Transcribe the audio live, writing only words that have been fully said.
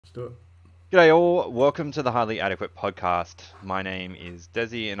Let's do it. G'day all, welcome to the Hardly Adequate podcast. My name is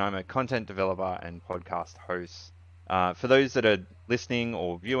Desi and I'm a content developer and podcast host. For those that are listening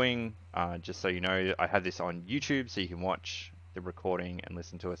or viewing, just so you know, I have this on YouTube so you can watch the recording and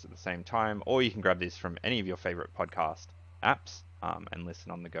listen to us at the same time, or you can grab this from any of your favorite podcast apps and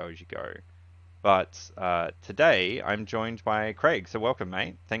listen on the go as you go. But today I'm joined by Craig, so welcome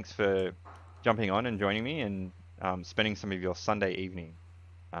mate. Thanks for jumping on and joining me and spending some of your Sunday evening.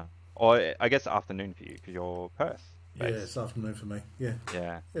 Uh, or I guess afternoon for you because you're Perth Yeah, based. it's afternoon for me. Yeah. Yeah,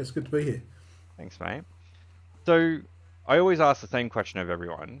 Yeah, it's good to be here. thanks, mate. So I always ask the same question of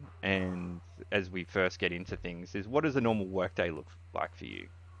everyone, and as we first get into things, is what does a normal workday look like for you?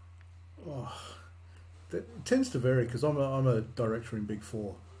 Oh, it tends to vary because I'm a director in Big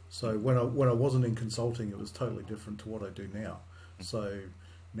Four. So when I wasn't in consulting, it was totally different to what I do now. So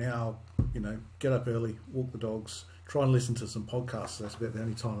now, get up early, walk the dogs, try and listen to some podcasts. That's about the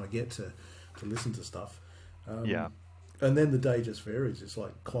only time I get to listen to stuff. Yeah. And then the day just varies. It's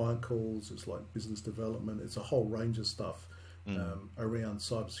like client calls, it's like business development, it's a whole range of stuff Mm. around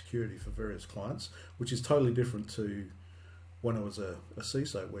cybersecurity for various clients, which is totally different to when I was a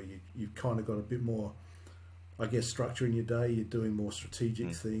CISO, where you've kind of got a bit more, I guess, structure in your day. You're doing more strategic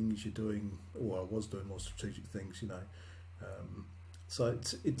Mm. things. You're doing, or I was doing more strategic things. So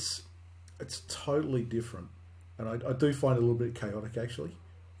it's totally different, and I do find it a little bit chaotic actually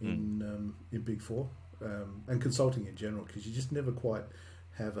Mm. in Big Four and consulting in general, because you just never quite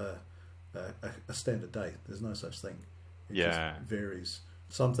have a standard day. There's no such thing. It just Yeah. varies.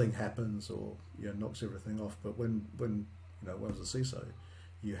 Something happens or knocks everything off. But when I was a CISO,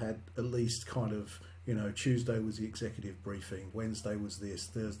 you had at least kind of Tuesday was the executive briefing, Wednesday was this,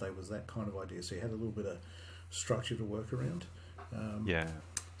 Thursday was that kind of idea. So you had a little bit of structure to work around. Yeah.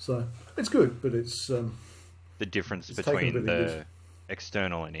 So it's good, but The difference it's taken a between bit of years. the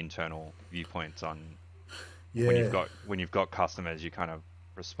external and internal viewpoints on Yeah, when you've got customers, you're kind of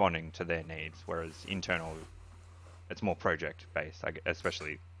responding to their needs, whereas internal, it's more project based,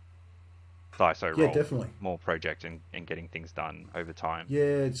 especially ISO yeah, role, definitely. more project and getting things done over time.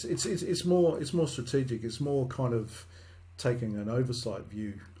 Yeah, it's more strategic. It's more kind of taking an oversight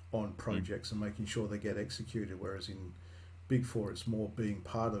view on Mm. projects and making sure they get executed. Whereas in Big Four, it's more being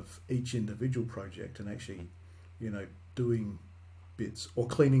part of each individual project and actually, doing bits or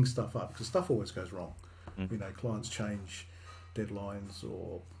cleaning stuff up, because stuff always goes wrong. Mm. Clients change deadlines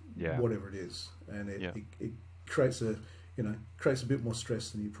or Yeah. whatever it is, and it, Yeah. it, it creates a bit more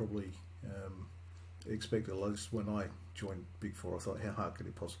stress than you probably expected. At least when I joined Big Four, I thought, how hard could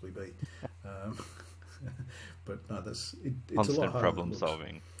it possibly be? Um, but no, it's a lot Constant harder than it problem looks.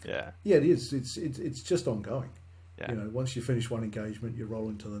 solving. Yeah. Yeah, it is. It's just ongoing. Yeah. Once you finish one engagement, you roll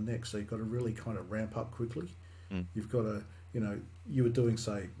into the next. So you've got to really kind of ramp up quickly. Mm. You've got to, you were doing,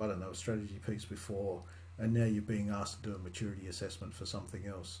 say, I don't know, a strategy piece before, and now you're being asked to do a maturity assessment for something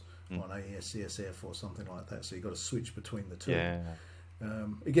else Mm. on AES, or something like that. So you've got to switch between the two. Yeah.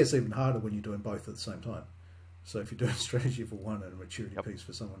 It gets even harder when you're doing both at the same time. So if you're doing strategy for one and a maturity Yep. piece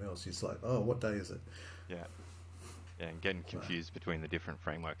for someone else, it's like, oh, what day is it? Yeah. Yeah. And getting So, confused between the different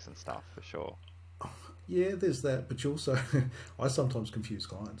frameworks and stuff for sure. yeah, there's that, but you also, I sometimes confuse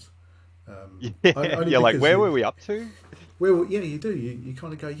clients. Yeah. Only You're like, because where were we up to? well, yeah, you do. You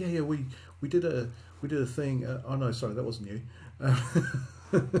kind of go, yeah, we did a thing. Oh no, sorry, that wasn't you.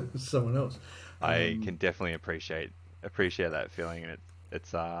 Someone else. I Um, can definitely appreciate that feeling, and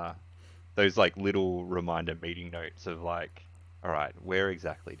it's those like little reminder meeting notes of like, all right, where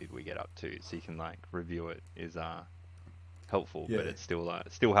exactly did we get up to, so you can like review it is helpful, but yeah, it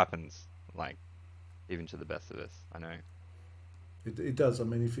still happens like even to the best of us. I know. it does. I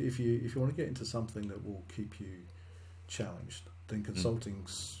mean, if you want to get into something that will keep you challenged, then Mm,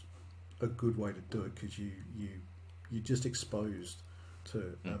 consulting's a good way to do it, because you're just exposed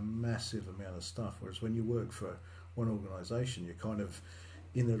to a mm, massive amount of stuff. Whereas when you work for one organisation, you're kind of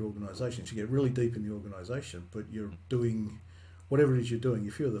in that organisation. So you get really deep in the organisation, but you're mm. doing whatever it is you're doing.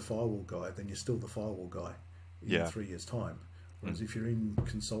 If you're the firewall guy, then you're still the firewall guy in Yeah. 3 years' time. Mm, Whereas if you're in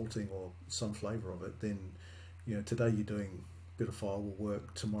consulting or some flavour of it, then today you're doing a bit of firewall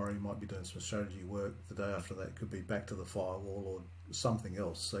work. Tomorrow you might be doing some strategy work. The day after that could be back to the firewall or something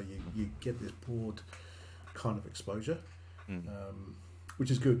else. So you get this broad kind of exposure, mm. which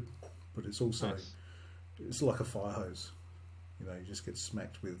is good, but Nice. it's like a fire hose. You just get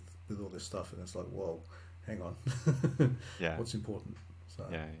smacked with all this stuff, and it's like, whoa, hang on, Yeah. what's important? So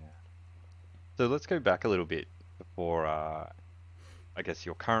Yeah. Yeah. So let's go back a little bit before I guess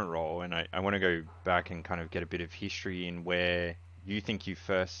your current role, and I want to go back and kind of get a bit of history in where you think you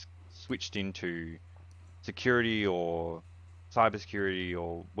first switched into security or cybersecurity,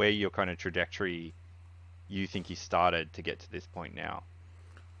 or where your kind of trajectory you think you started to get to this point now?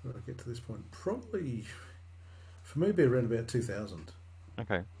 Where did I get to this point? Probably, for me, it'd be around about 2000.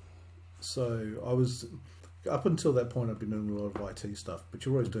 Okay. So I was, up until that point, I'd been doing a lot of IT stuff, but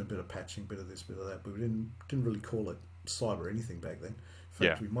you're always doing a bit of patching, bit of this, bit of that, but we didn't really call it cyber anything back then. In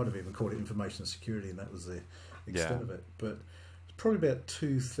fact, we might have even called it information security, and that was the extent of it. But it's probably about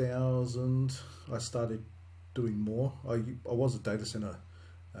 2000 I started doing more. I was a data center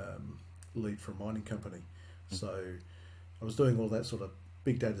lead for a mining company, so I was doing all that sort of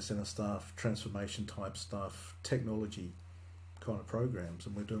big data center stuff, transformation type stuff, technology kind of programs,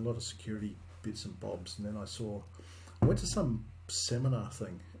 and we're doing a lot of security bits and bobs. And then I went to some seminar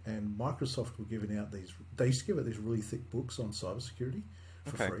thing, and Microsoft were giving out they used to give out these really thick books on cybersecurity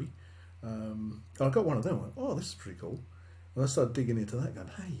for free. And I got one of them. I went, oh, this is pretty cool. And I started digging into that, going,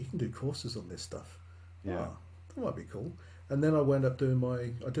 hey, you can do courses on this stuff. Yeah. Oh, that might be cool. And then I wound up doing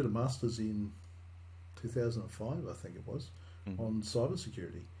I did a master's in 2005, I think it was, on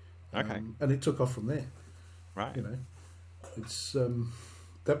cybersecurity. Okay. And it took off from there. Right. You know, it's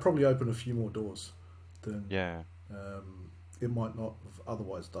that probably opened a few more doors than it might not have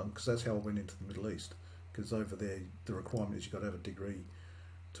otherwise done, because that's how I went into the Middle East, because over there the requirement is you've got to have a degree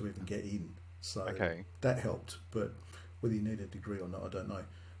to even get in. So that helped, but whether you need a degree or not, I don't know.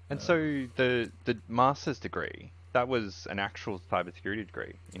 And so the master's degree, that was an actual cybersecurity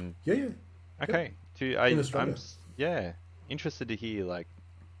degree in Okay. In Australia. I'm interested to hear like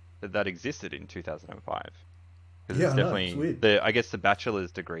that existed in 2005. Because it's definitely it's weird. I guess the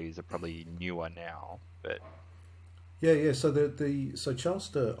bachelor's degrees are probably newer now, but So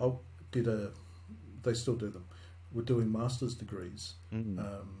Charleston they still do them. We're doing master's degrees in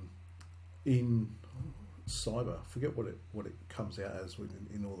cyber. I forget what it comes out as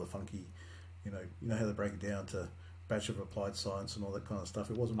in all the funky, you know how they break it down to Bachelor of Applied Science and all that kind of stuff.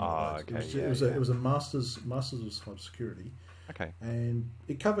 It wasn't one of those. It was a master's of cybersecurity. Okay. And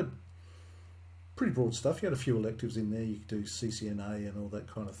it covered pretty broad stuff. You had a few electives in there. You could do CCNA and all that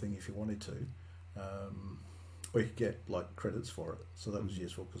kind of thing if you wanted to, or you could get like credits for it. So that was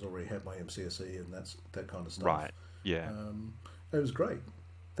useful, because I already had my MCSE and that kind of stuff. Right. Yeah. It was great.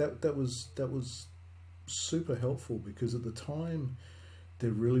 That was super helpful, because at the time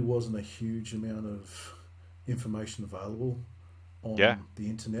there really wasn't a huge amount of information available on the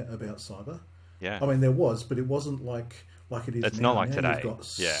internet about cyber. Yeah. I mean, there was, but it wasn't like it is now. It's not like now today. You've got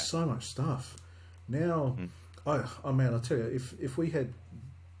so much stuff. Now, I mean, I'll tell you, if we had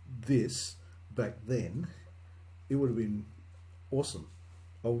this back then, it would have been awesome.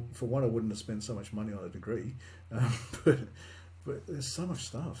 For one, I wouldn't have spent so much money on a degree, but there's so much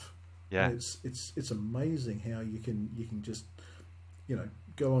stuff. Yeah. And it's amazing how you can just,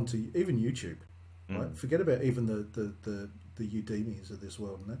 go onto even YouTube, right? Forget about even the Udemy's of this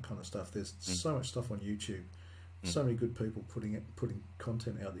world and that kind of stuff. There's so much stuff on YouTube. So many good people putting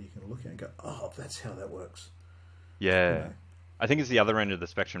content out that you can look at and go, oh, that's how that works. Yeah. I think it's the other end of the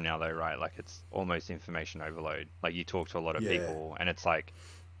spectrum now, though, right? Like, it's almost information overload. Like, you talk to a lot of people, and it's like,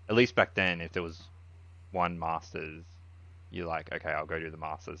 at least back then, if there was one master's, you're like, okay, I'll go do the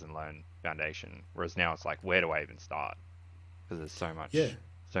master's and learn foundation. Whereas now it's like, where do I even start? Because there's so much to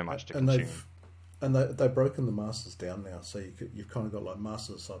consume. And they've broken the masters down now, so you've kind of got like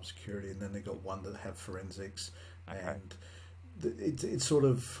masters of cybersecurity, and then they've got one that have forensics, and it's sort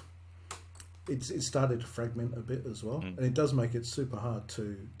of it's started to fragment a bit as well, and it does make it super hard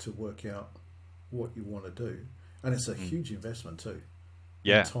to work out what you want to do, and it's a huge investment too,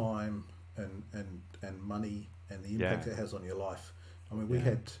 in time and money, and the impact it has on your life. I mean,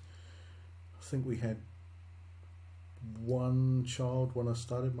 I think we had one child when I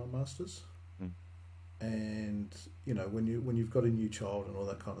started my masters. And when you've got a new child and all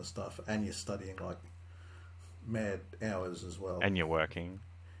that kind of stuff, and you're studying like mad hours as well, and you're working,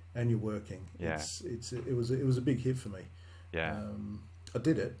 it was a big hit for me. I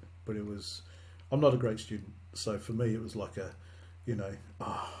did it, but I'm not a great student, so for me it was like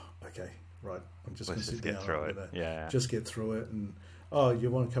okay, right, I'm just going to sit down, just get through it, and you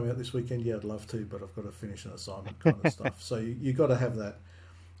want to come out this weekend? Yeah, I'd love to, but I've got to finish an assignment kind of stuff. So you got to have that.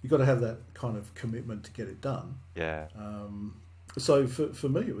 You've got to have that kind of commitment to get it done. Yeah. So for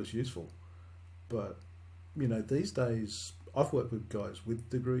me, it was useful. But, these days, I've worked with guys with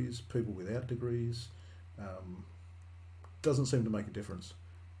degrees, people without degrees. Doesn't seem to make a difference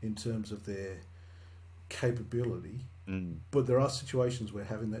in terms of their capability. But there are situations where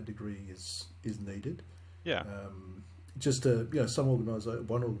having that degree is needed. Yeah. Just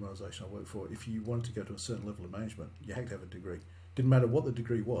one organisation I worked for, if you wanted to go to a certain level of management, you had to have a degree. Didn't matter what the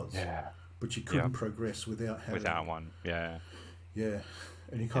degree was, but you couldn't progress without having one. Yeah. Yeah,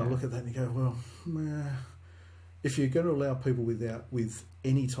 and you kind of look at that and you go, well, if you're going to allow people with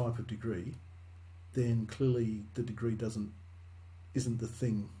any type of degree, then clearly the degree isn't the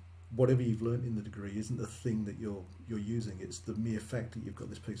thing. Whatever you've learned in the degree isn't the thing that you're using. It's the mere fact that you've got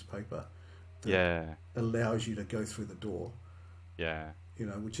this piece of paper that allows you to go through the door. Yeah. You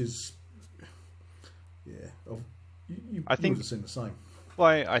know, which is, I think would have seen the same.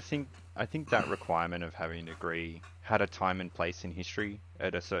 Well, I think that requirement of having a degree had a time and place in history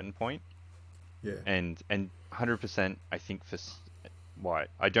at a certain point. Yeah. And 100%, I think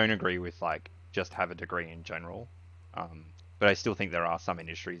I don't agree with like just have a degree in general. But I still think there are some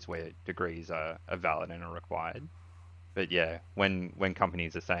industries where degrees are valid and are required. But yeah, when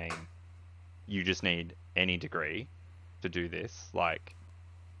companies are saying you just need any degree to do this, like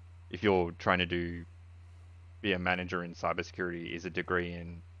if you're trying to be a manager in cybersecurity, is a degree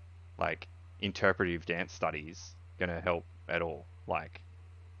in like interpretive dance studies going to help at all? Like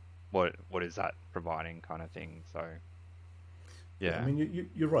what is that providing, kind of thing? So yeah. I mean,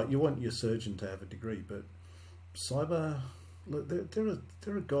 you're right. You want your surgeon to have a degree, but cyber, look, there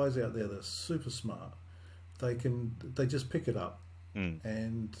are guys out there that are super smart. They just pick it up,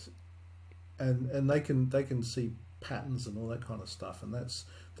 and they can see patterns and all that kind of stuff, and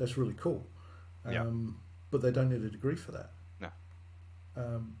that's really cool. But they don't need a degree for that.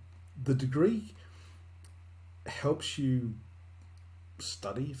 No. The degree helps you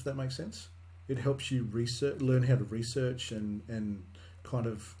study, if that makes sense. It helps you learn how to research and kind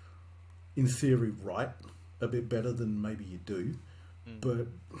of, in theory, write a bit better than maybe you do. But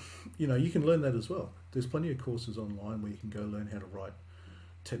you know, you can learn that as well. There's plenty of courses online where you can go learn how to write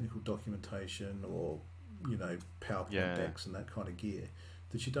technical documentation or, you know, PowerPoint decks and that kind of gear,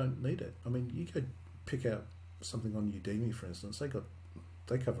 that you don't need it. I mean, you could pick out something on Udemy, for instance.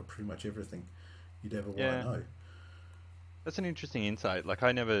 They cover pretty much everything you'd ever want to know. That's an interesting insight. Like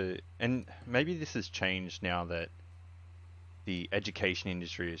and maybe this has changed now that the education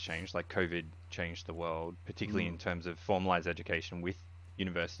industry has changed. Like COVID changed the world, particularly in terms of formalized education with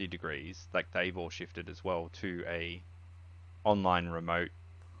university degrees. Like they've all shifted as well to a online remote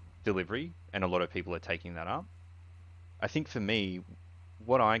delivery, and a lot of people are taking that up. I think for me,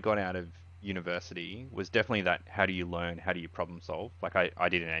 what I got out of university was definitely that how do you learn, how do you problem solve? Like I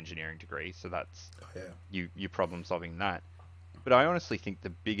did an engineering degree, so that's you problem solving that. But I honestly think the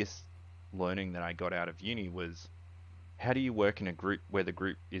biggest learning that I got out of uni was how do you work in a group where the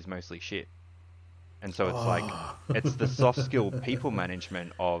group is mostly shit? And so it's like it's the soft skill people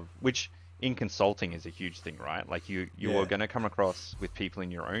management of which in consulting is a huge thing, right? Like you are going to come across with people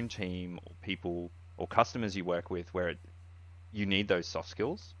in your own team or people or customers you work with where you need those soft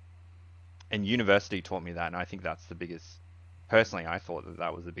skills. And university taught me that, and I think that's the biggest. Personally, I thought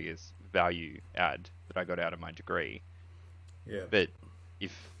that was the biggest value add that I got out of my degree. Yeah. But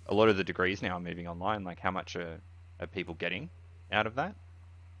if a lot of the degrees now are moving online, like how much are people getting out of that?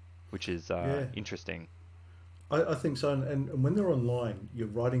 Which is interesting. I think so. And when they're online, you're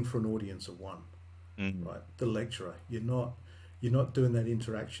writing for an audience of one, right? The lecturer. You're not doing that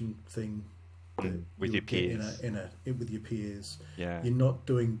interaction thing with your peers. With your peers. Yeah. You're not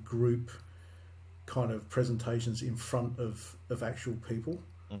doing group kind of presentations in front of actual people,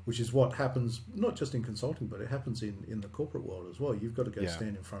 which is what happens not just in consulting, but it happens in the corporate world as well. You've got to go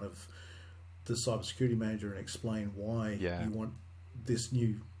stand in front of the cybersecurity manager and explain why you want this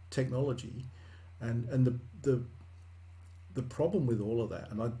new technology, and the problem with all of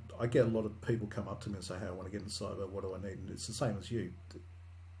that, and I get a lot of people come up to me and say, hey, I want to get into cyber, what do I need? And it's the same as you,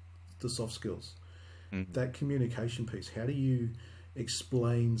 the soft skills, that communication piece. How do you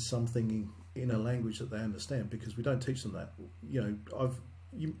explain something in a language that they understand? Because we don't teach them that. You know, I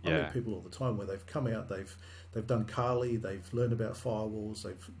meet people all the time where they've come out, they've done Kali, they've learned about firewalls,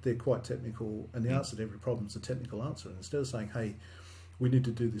 they're quite technical, and the answer to every problem is a technical answer. And instead of saying, hey, we need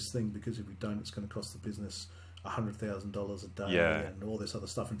to do this thing because if we don't, it's going to cost the business $100,000 a day and all this other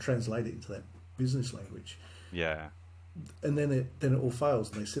stuff, and translate it into that business language. Yeah. And then it all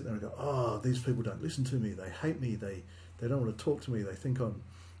fails, and they sit there and go, oh, these people don't listen to me, they hate me, they don't want to talk to me, they think I'm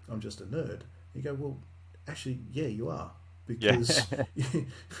just a nerd. You go, well, actually, yeah, you are. Because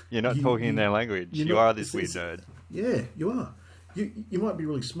you're not talking in their language. You are this weird nerd. Yeah, you are. You might be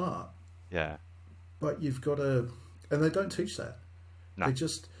really smart. Yeah. But you've got to, and they don't teach that. No. They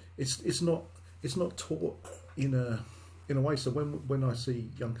just it's not taught in a way. So when I see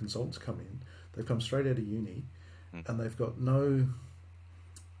young consultants come in, they come straight out of uni, and they've got no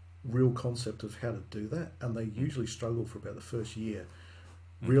real concept of how to do that, and they usually struggle for about the first year,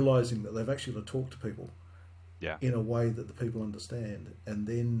 realizing that they've actually got to talk to people. Yeah. in a way that the people understand, and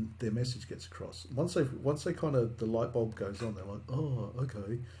then their message gets across. Once they kind of, the light bulb goes on, they're like, oh,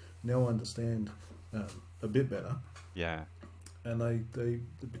 okay, now I understand a bit better. Yeah. And they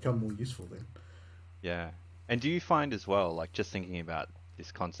become more useful then. Yeah. And do you find as well, like just thinking about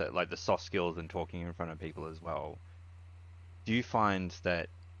this concept, like the soft skills and talking in front of people as well, do you find that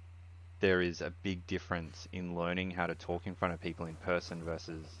there is a big difference in learning how to talk in front of people in person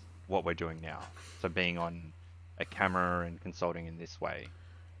versus what we're doing now? So being on a camera and consulting in this way.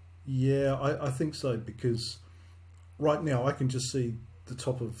 Yeah, I think so, because right now I can just see the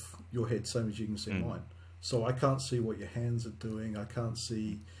top of your head, same as you can see mine. So I can't see what your hands are doing. I can't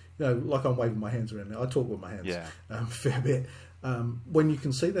see, like I'm waving my hands around now. I talk with my hands a fair bit. When you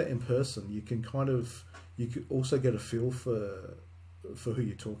can see that in person, you can you could also get a feel for who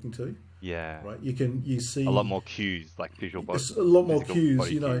you're talking to. Yeah. Right. You see a lot more cues, like visual body. A lot more cues,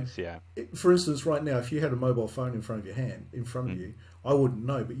 body cues, yeah. For instance, right now, if you had a mobile phone in front of you, I wouldn't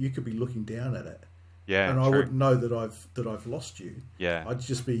know, but you could be looking down at it. Yeah. And I wouldn't know that I've lost you. Yeah. I'd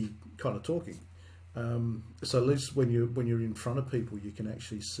just be kind of talking. So at least when you're in front of people, you can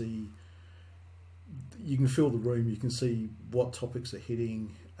actually see, you can feel the room, you can see what topics are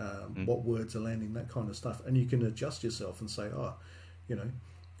hitting, what words are landing, that kind of stuff, and you can adjust yourself and say, oh,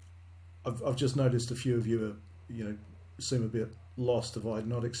 I've just noticed a few of you are, seem a bit lost. Have I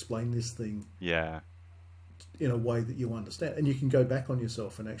not explained this thing in a way that you understand? And you can go back on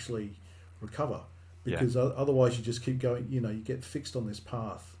yourself and actually recover, because otherwise you just keep going, you get fixed on this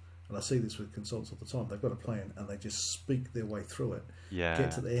path. And I see this with consultants all the time. They've got a plan and they just speak their way through it. Yeah.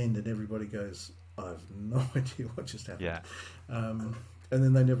 Get to the end and everybody goes, I have no idea what just happened. Yeah. And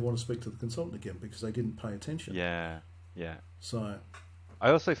then they never want to speak to the consultant again because they didn't pay attention. Yeah. Yeah. So I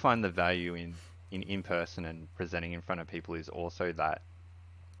also find the value in person and presenting in front of people is also that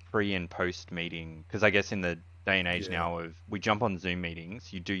pre and post meeting. Because I guess in the day and age now of, we jump on Zoom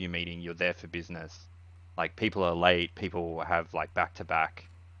meetings, you do your meeting, you're there for business. Like people are late, people have like back to back,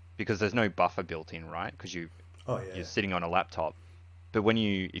 because there's no buffer built in, right? Because you're sitting on a laptop. But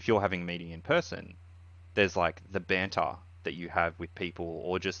if you're having a meeting in person, there's like the banter that you have with people,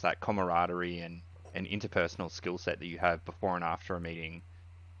 or just that camaraderie and an interpersonal skill set that you have before and after a meeting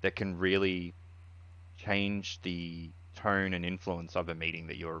that can really change the tone and influence of a meeting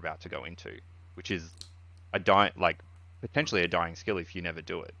that you're about to go into, which is potentially a dying skill if you never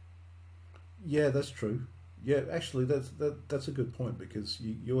do it. Yeah, that's true. Yeah, actually, that's a good point, because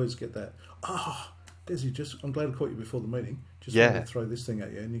you always get that, Desi, I'm glad I caught you before the meeting. Just wanted to throw this thing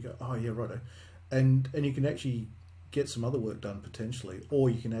at you, and you go, oh yeah, righto, and you can actually get some other work done potentially, or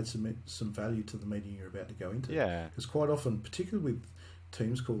you can add some value to the meeting you're about to go into. Yeah. Because quite often, particularly with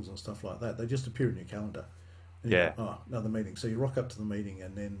Teams calls and stuff like that, they just appear in your calendar. And you go, another meeting. So you rock up to the meeting,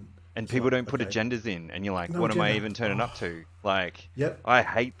 and then. And people don't put agendas in, and you're like, what am I even turning up to? Like, I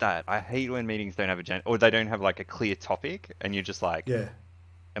hate that. I hate when meetings don't have agenda, or they don't have like a clear topic, and you're just like,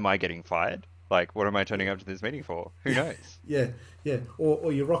 am I getting fired? Like, what am I turning up to this meeting for? Who knows? Yeah.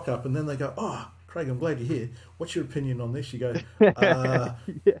 Or you rock up, and then they go, Craig, I'm glad you're here. What's your opinion on this? You go,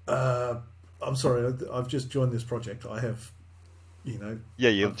 I'm sorry, I've just joined this project. I have,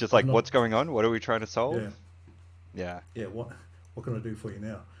 you're just like, what's going on? What are we trying to solve? Yeah. What can I do for you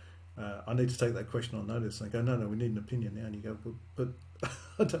now? I need to take that question on notice. And they go, no, we need an opinion now. And you go, but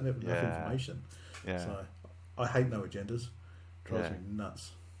I don't have enough information. Yeah. So I hate no agendas. Drives me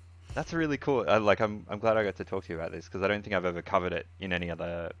nuts. That's really cool. I'm glad I got to talk to you about this, because I don't think I've ever covered it in any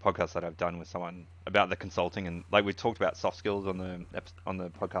other podcast that I've done with someone about the consulting, and like we talked about soft skills on the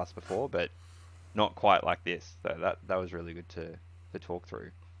podcast before, but not quite like this. So that was really good to talk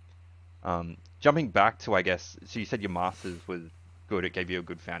through. Jumping back to, I guess, so you said your master's was good. It gave you a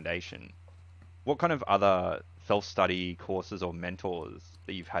good foundation. What kind of other self-study courses or mentors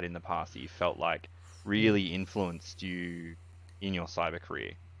that you've had in the past that you felt like really influenced you in your cyber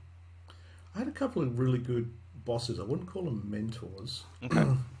career? I had a couple of really good bosses. I wouldn't call them mentors,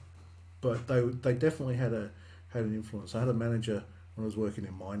 but they definitely had an influence. I had a manager when I was working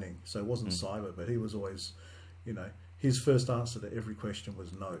in mining, so it wasn't cyber, but he was always, his first answer to every question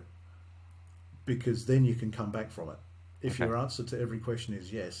was no, because then you can come back from it. If your answer to every question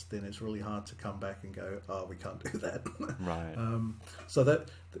is yes, then it's really hard to come back and go, oh, we can't do that. Right. So that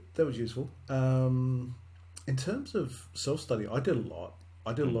was useful. In terms of self-study, I did a lot.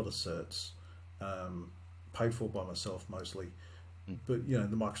 I did a lot of certs, paid for by myself mostly, but the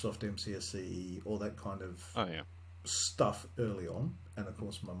Microsoft MCSE, all that kind of stuff early on, and of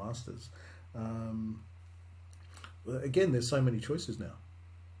course my masters. Again, there's so many choices now.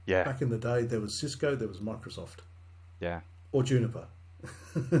 Yeah. Back in the day, there was Cisco, there was Microsoft. Yeah. Or Juniper.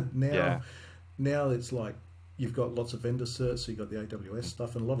 Now it's like you've got lots of vendor certs, so you've got the AWS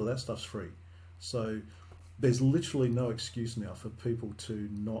stuff, and a lot of that stuff's free. So there's literally no excuse now for people to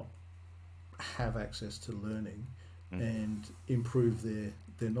not have access to learning and improve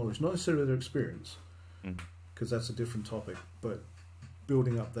their knowledge, not necessarily their experience, because that's a different topic, but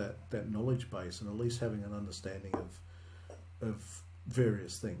building up that knowledge base and at least having an understanding of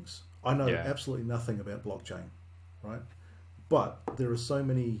various things. I know absolutely nothing about blockchain, right? But there are so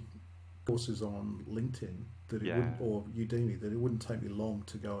many courses on LinkedIn that it wouldn't, or Udemy, that it wouldn't take me long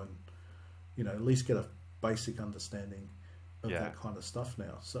to go and, you know, at least get a basic understanding of that kind of stuff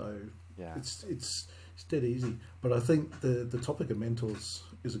now. So it's dead easy. But I think the topic of mentors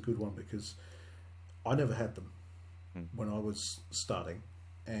is a good one, because I never had them when I was starting,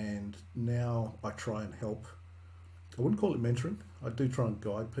 and now I try and help. I wouldn't call it mentoring. I do try and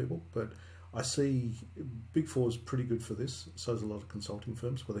guide people, but I see Big Four is pretty good for this. So there's a lot of consulting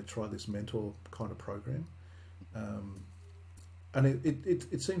firms where they try this mentor kind of program, and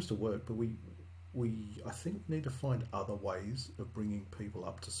it seems to work. But we I think need to find other ways of bringing people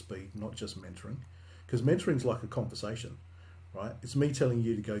up to speed, not just mentoring, because mentoring is like a conversation, right? It's me telling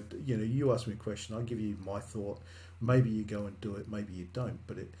you to go. You know, you ask me a question, I give you my thought. Maybe you go and do it, maybe you don't,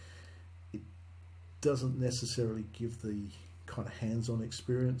 but it doesn't necessarily give the kind of hands-on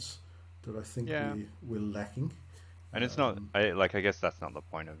experience that I think we're lacking. And it's not, I guess that's not the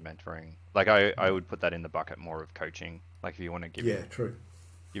point of mentoring. Like I would put that in the bucket more of coaching. Like if you want to give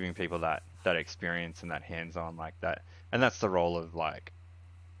giving people that experience and that hands-on like that, and that's the role of like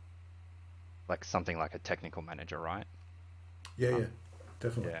something like a technical manager, right? Yeah,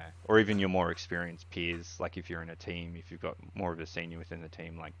 definitely. Yeah, or even your more experienced peers. Like if you're in a team, if you've got more of a senior within the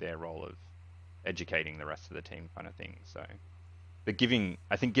team, like their role of educating the rest of the team, kind of thing. So, but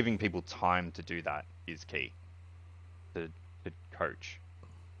I think giving people time to do that is key. To coach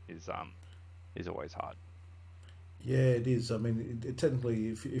is always hard. Yeah, it is. I mean, technically,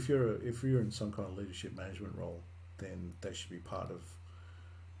 if you're in some kind of leadership management role, then that should be part of.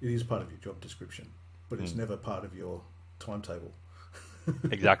 It is part of your job description, but it's never part of your timetable.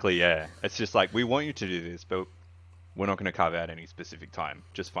 Exactly. Yeah, it's just like, we want you to do this, but we're not going to carve out any specific time.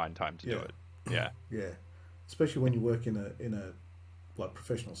 Just find time to do it. Yeah. Yeah, especially when you work in a like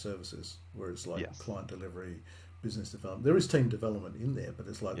professional services, where it's like client delivery, business development. There is team development in there, but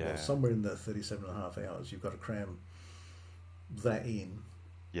it's like, well, somewhere in the 37.5 hours, you've got to cram that in,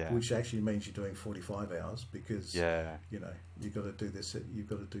 which actually means you're doing 45 hours, because you know, you've got to do this, you've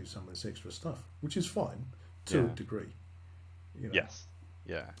got to do some of this extra stuff, which is fine to a degree. You know? Yes.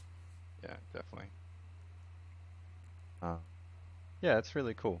 Yeah, definitely. Yeah, it's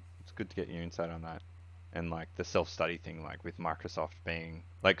really cool. It's good to get your insight on that. And like the self-study thing, like with Microsoft being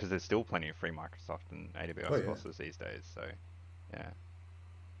like, because there's still plenty of free Microsoft and AWS courses these days. So,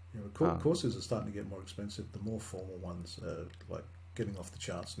 courses are starting to get more expensive. The more formal ones are like getting off the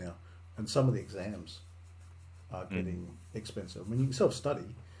charts now, and some of the exams are getting expensive. I mean, you can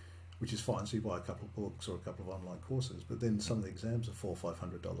self-study, which is fine. So you buy a couple of books or a couple of online courses, but then some of the exams are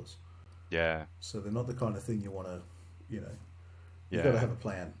 $400-500. Yeah. So they're not the kind of thing you want to, you know. You've got to have a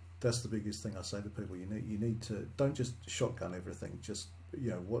plan. That's the biggest thing I say to people. You need to, don't just shotgun everything. Just, you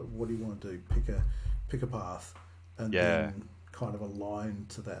know, what do you want to do? Pick a path, and then kind of align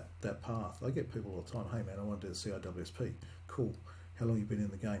to that path. I get people all the time. Hey man, I want to do the CIWSP. Cool. How long have you been in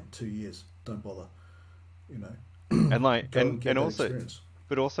the game? 2 years. Don't bother. You know. And like, and also, experience.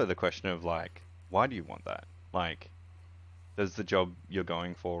 But also the question of like, why do you want that? Like, does the job you're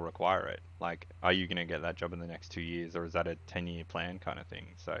going for require it? Like, are you going to get that job in the next 2 years, or is that a 10-year plan kind of thing?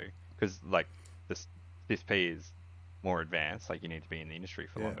 So, because like this P is more advanced, like you need to be in the industry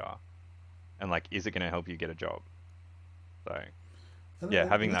for longer, and like, is it going to help you get a job? So,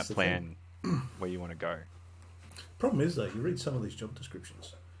 having that plan where you want to go. Problem is though, you read some of these job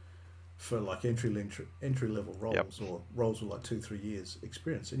descriptions for like entry level roles or roles with like 2-3 years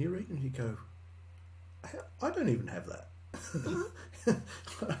experience, and you read them and you go, I don't even have that.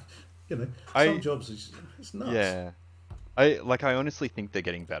 You know, some jobs it's nuts. Yeah, I honestly think they're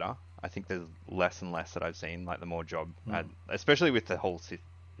getting better. I think there's less and less that I've seen, like the more job especially with the whole system,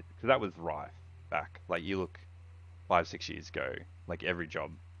 because that was rife back. Like you look 5-6 years ago, like every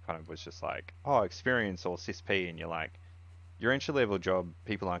job kind of was just like, oh, experience or CISP, and you're like, your entry level job,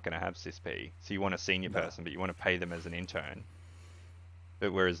 people aren't going to have CISP, so you want a senior person, but you want to pay them as an intern.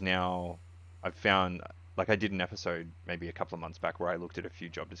 But whereas now, I've found, like I did an episode maybe a couple of months back where I looked at a few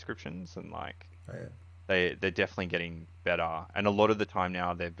job descriptions, and like they're definitely getting better. And a lot of the time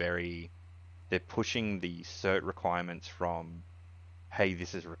now they're pushing the cert requirements from, hey,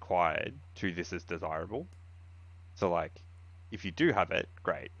 this is required, to this is desirable. So like, if you do have it,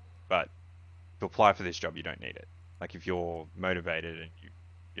 great. But to apply for this job, you don't need it. Like if you're motivated and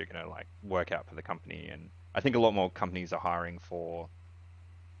you're gonna like work out for the company, and I think a lot more companies are hiring for,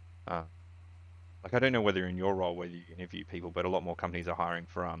 uh, like I don't know whether in your role whether you interview people, but a lot more companies are hiring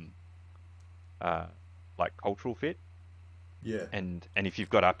for uh, like cultural fit, Yeah. and if you've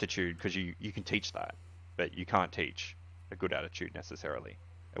got aptitude, because you can teach that, but you can't teach a good attitude necessarily,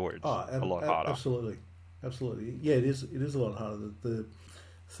 or it's Oh, a lot harder. absolutely, absolutely. Yeah, it is. It is a lot harder. The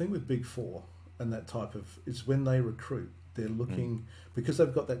thing with Big Four and that type of is when they recruit, they're Mm. looking because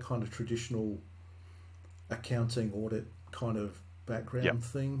they've got that kind of traditional accounting audit kind of Yep. background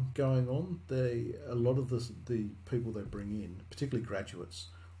thing going on. They a lot of the people they bring in, particularly graduates,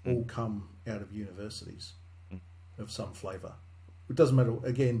 Mm. all come out of universities Mm. of some flavour. It doesn't matter.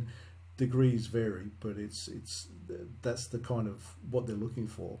 Again, degrees vary, but it's that's the kind of what they're looking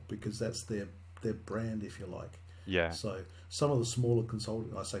for because that's their brand, if you like. Yeah. So some of the smaller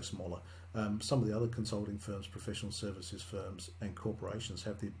consulting, I say smaller, some of the other consulting firms, professional services firms, and corporations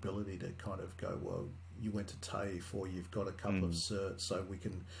have the ability to kind of go, well, you went to TAFE or you've got a couple of Mm. certs, so we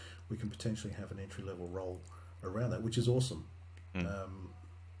can potentially have an entry level role around that, which is awesome. Mm.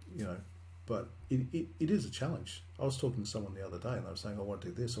 You know, but it is a challenge. I was talking to someone the other day and they were saying, I want to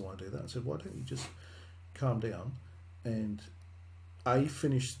do this, I want to do that. I said, why don't you just calm down and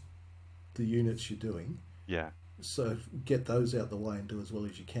finish the units you're doing, Yeah. so get those out the way and do as well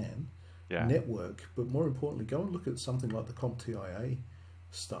as you can, Yeah. network, but more importantly, go and look at something like the CompTIA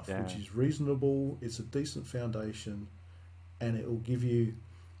stuff, Yeah. which is reasonable, it's a decent foundation, and it will give you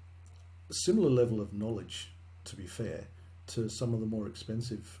a similar level of knowledge, to be fair, to some of the more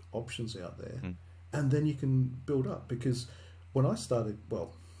expensive options out there. Mm. And then you can build up, because when I started,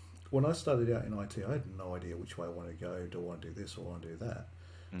 when I started out in IT, I had no idea which way I want to go. Do I want to do this or I want to do that?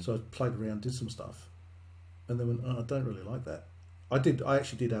 Mm. So I played around, did some stuff, and then went, oh, I don't really like that. I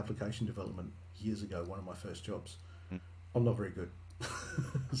actually did application development years ago, one of my first jobs. Mm. I'm not very good.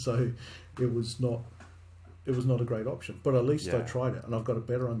 So it was not a great option. But at least I Yeah. tried it and I've got a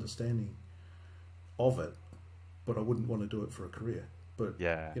better understanding of it, but I wouldn't want to do it for a career. But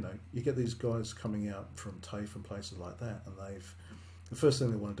Yeah. you know, you get these guys coming out from TAFE and places like that, and the first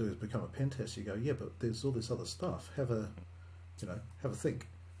thing they want to do is become a pen tester. You go, yeah, but there's all this other stuff. Have a think, have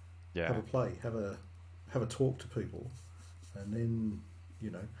Yeah. a play, have a talk to people, and then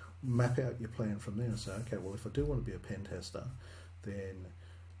map out your plan from there and say, okay, well, if I do want to be a pen tester, then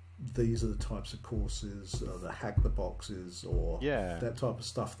these are the types of courses, the hack the boxes, or Yeah. that type of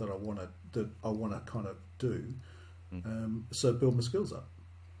stuff that I want to kind of do. Mm. So build my skills up.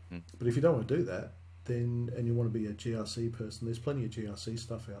 Mm. But if you don't want to do that, then and you want to be a GRC person, there's plenty of GRC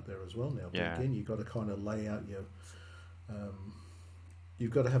stuff out there as well now. But Yeah. again, you've got to kind of lay out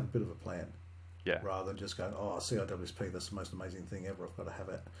you've got to have a bit of a plan. Yeah. Rather than just go, oh, CIWSP, that's the most amazing thing ever. I've got to have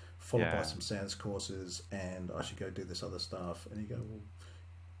it, followed by Yeah. some SANS courses, and I should go do this other stuff. And you go, well,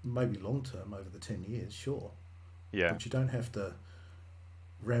 maybe long term over the 10 years, sure. Yeah. But you don't have to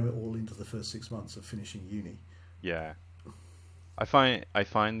ram it all into the first 6 months of finishing uni. Yeah. I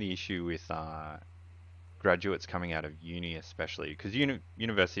find the issue with graduates coming out of uni, especially because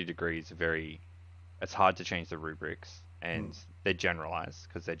university degrees are it's hard to change the rubrics, and they're generalized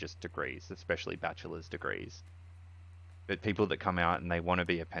because they're just degrees, especially bachelor's degrees. But people that come out and they want to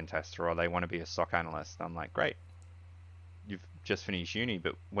be a pen tester or they want to be a SOC analyst, I'm like, great, you've just finished uni,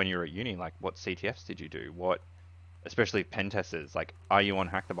 but when you were at uni, like, what CTFs did you do? What, especially pen testers, like, are you on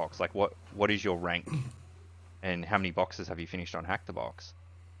Hack the Box? Like, what is your rank, and how many boxes have you finished on Hack the Box?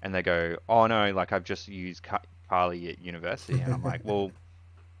 And they go, oh no, like I've just used Kali at university, and I'm like, well,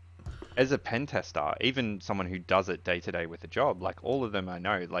 as a pen tester, even someone who does it day to day with a job, like all of them I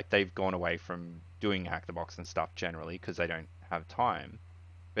know, like they've gone away from doing Hack the Box and stuff generally because they don't have time,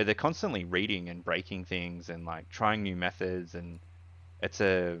 but they're constantly reading and breaking things and like trying new methods, and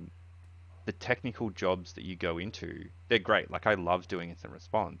the technical jobs that you go into, they're great. Like I love doing instant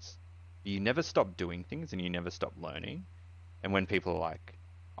response. You never stop doing things and you never stop learning. And when people are like,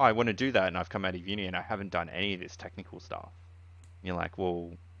 oh, I want to do that, and I've come out of uni and I haven't done any of this technical stuff, you're like,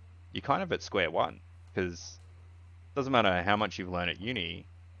 well, you're kind of at square one, because it doesn't matter how much you've learned at uni,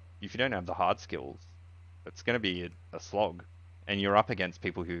 if you don't have the hard skills, it's going to be a slog. And you're up against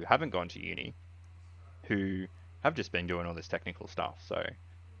people who haven't gone to uni, who have just been doing all this technical stuff. So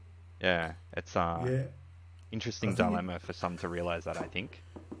yeah, it's Yeah, interesting I think dilemma for some to realize that, I think.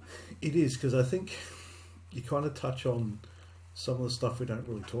 it is, because I think you kind of touch on some of the stuff we don't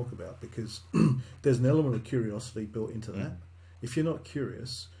really talk about, because there's an element of curiosity built into that. If you're not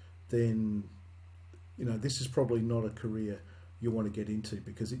curious, then this is probably not a career you want to get into,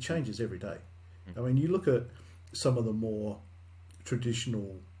 because it changes every day. I mean, you look at some of the more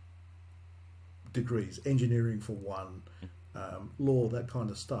traditional degrees, engineering for one, law, that kind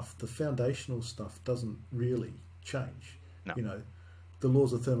of stuff. The foundational stuff doesn't really change. No. You know, the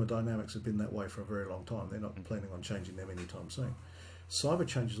laws of thermodynamics have been that way for a very long time. They're not planning on changing them anytime soon. Cyber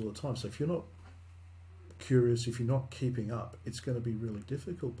changes all the time. So if you're not curious, if you're not keeping up, it's going to be really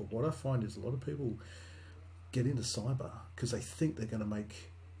difficult. But what I find is a lot of people get into cyber because they think they're going to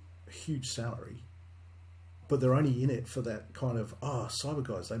make a huge salary, but they're only in it for that kind of, cyber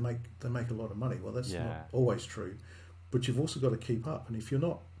guys, they make a lot of money. Well, that's not always true, but you've also got to keep up. And if you're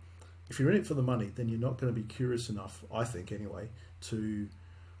in it for the money, then you're not going to be curious enough, I think anyway, to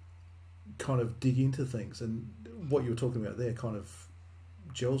kind of dig into things. And what you were talking about there kind of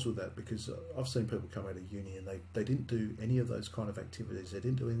gels with that, because I've seen people come out of uni and they didn't do any of those kind of activities. They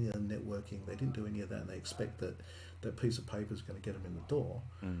didn't do any of the networking. They didn't do any of that, and they expect that that piece of paper is going to get them in the door.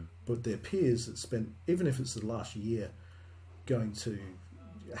 But their peers that spent, even if it's the last year, going to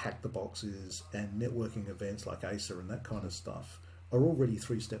hack the boxes and networking events like Acer and that kind of stuff, are already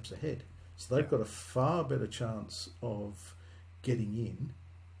 3 steps ahead. So they've got a far better chance of getting in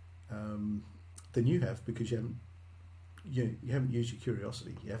than you have, because you haven't used your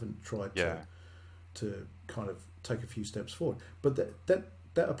curiosity. You haven't tried to kind of take a few steps forward. But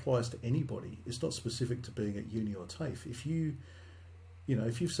that applies to anybody. It's not specific to being at uni or TAFE. If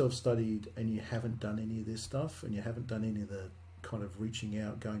you've self-studied and you haven't done any of this stuff, and you haven't done any of the kind of reaching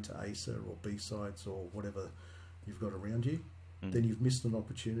out, going to Acer or B-sides or whatever you've got around you, then you've missed an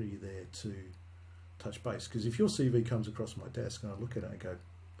opportunity there to touch base. Because if your CV comes across my desk and I look at it and go,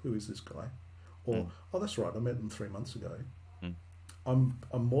 who is this guy? Or, oh, that's right, I met them 3 months ago. I'm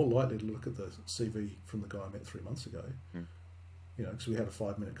more likely to look at the CV from the guy I met 3 months ago, because we had a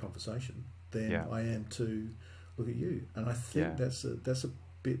 5-minute conversation, than I am to look at you. And I think that's a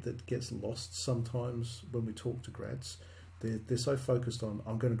bit that gets lost sometimes when we talk to grads. They're so focused on,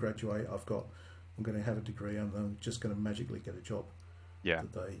 I'm going to graduate, I'm going to have a degree, and I'm just going to magically get a job.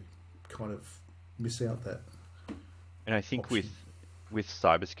 That they kind of miss out that. And I think option. with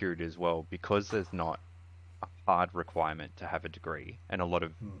cybersecurity as well, because there's not a hard requirement to have a degree, and a lot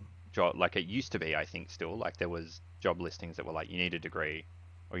of job, like it used to be, I think still, like there was job listings that were like, you need a degree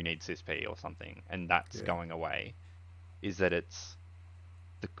or you need CISP or something, and that's going away, is that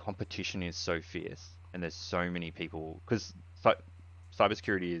the competition is so fierce, and there's so many people, because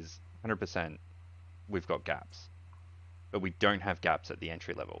cybersecurity is 100%, we've got gaps, but we don't have gaps at the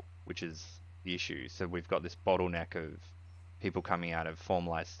entry level, which is the issue. So we've got this bottleneck of people coming out of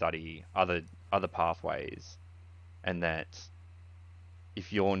formalized study, other pathways, and that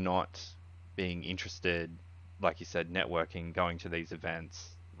if you're not being interested, like you said, networking, going to these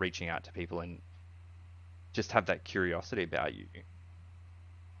events, reaching out to people, and just have that curiosity about you,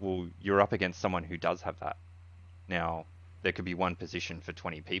 well, you're up against someone who does have that. Now, there could be one position for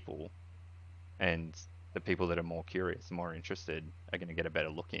 20 people, and the people that are more curious, more interested, are going to get a better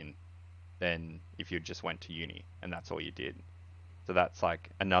look in than if you just went to uni and that's all you did. So that's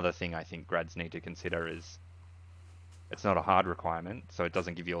like another thing I think grads need to consider, is it's not a hard requirement, so it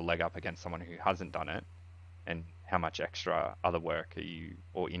doesn't give you a leg up against someone who hasn't done it, and how much extra other work are you,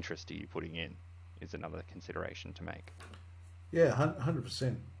 or interest are you putting in, is another consideration to make. Yeah,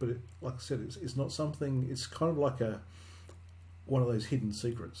 100%. But like I said, it's not something. It's kind of like one of those hidden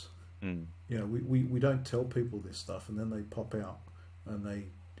secrets. We don't tell people this stuff, and then they pop out, and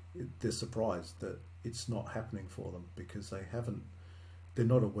they're surprised that it's not happening for them, because they're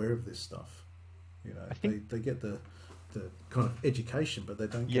not aware of this stuff. They get the kind of education, but they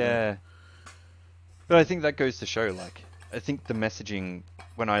don't get But I think that goes to show, like, I think the messaging,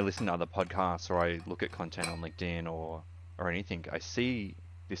 when I listen to other podcasts or I look at content on LinkedIn or anything, I see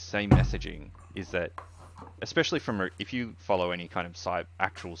this same messaging, is that, especially if you follow any kind of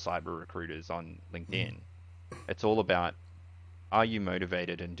actual cyber recruiters on LinkedIn, it's all about, are you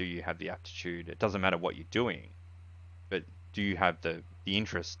motivated and do you have the aptitude? It doesn't matter what you're doing, but do you have the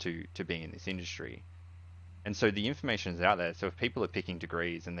interest to be in this industry? And so the information is out there. So if people are picking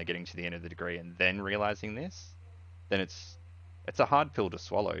degrees and they're getting to the end of the degree and then realizing this, then it's a hard pill to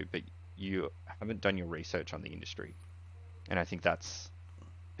swallow, but you haven't done your research on the industry. And I think that's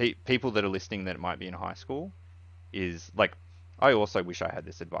people that are listening that might be in high school, is like, I also wish I had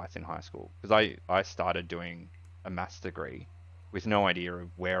this advice in high school, because I started doing a maths degree with no idea of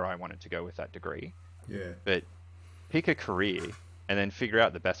where I wanted to go with that degree. But pick a career and then figure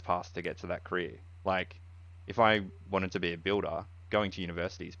out the best path to get to that career. Like, if I wanted to be a builder, going to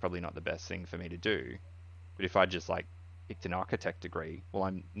university is probably not the best thing for me to do. But if I just like picked an architect degree, well,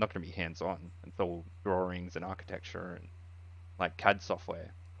 I'm not going to be hands-on. It's all drawings and architecture and like CAD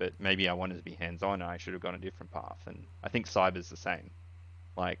software. But maybe I wanted to be hands-on and I should have gone a different path. And I think cyber's the same.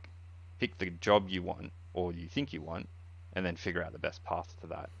 Like, pick the job you want or you think you want, and then figure out the best path to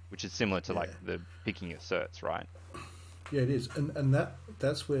that, which is similar to like the picking your certs, right? Yeah, it is, and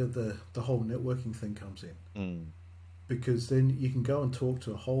that's where the whole networking thing comes in, because then you can go and talk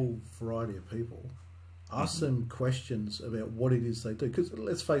to a whole variety of people, ask them questions about what it is they do. Because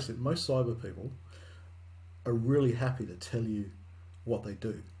let's face it, most cyber people are really happy to tell you what they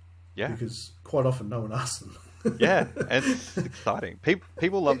do. Yeah. Because quite often no one asks them. Yeah, and it's exciting.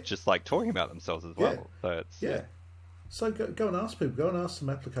 People love just like talking about themselves as well. So it's So go and ask people. Go and ask some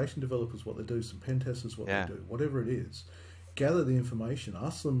application developers what they do, some pen testers what they do, whatever it is. Gather the information.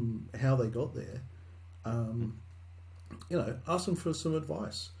 Ask them how they got there. You know, ask them for some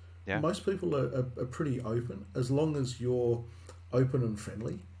advice. Yeah. Most people are pretty open, as long as you're open and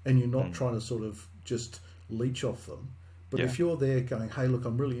friendly, and you're not trying to sort of just leech off them. But if you're there going, hey, look,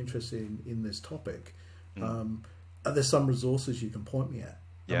 I'm really interested in this topic. Are there some resources you can point me at?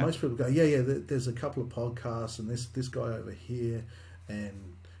 Yeah. And most people go, there's a couple of podcasts and this guy over here,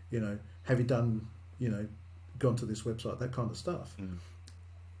 and, you know, have you done, you know, gone to this website, that kind of stuff.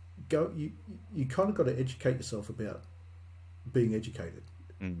 You kind of got to educate yourself about being educated.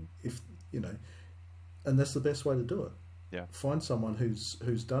 If, you know, and that's the best way to do it. Yeah. Find someone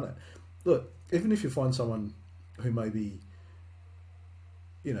who's done it. Look, even if you find someone who maybe,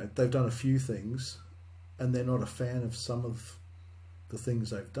 you know, they've done a few things and they're not a fan of some of the things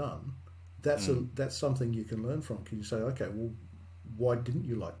they've done, that's something you can learn from. Can you say, okay, well, why didn't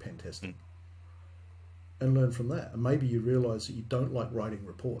you like pen testing? And learn from that. And maybe you realize that you don't like writing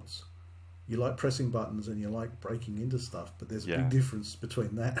reports. You like pressing buttons and you like breaking into stuff, but there's a big difference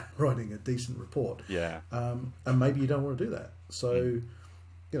between that and writing a decent report. Yeah. And maybe you don't want to do that. So, you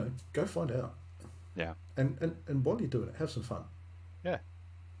know, go find out. Yeah. And while you're doing it, have some fun.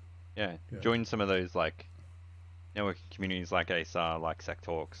 Yeah. Join some of those like networking communities like ASR, like Sec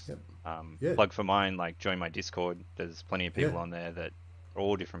Talks. Plug for mine, like join my Discord. There's plenty of people on there that are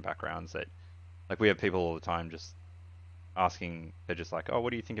all different backgrounds that, like, we have people all the time just asking, they're just like, oh,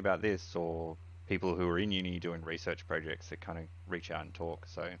 what do you think about this? Or people who are in uni doing research projects that kind of reach out and talk.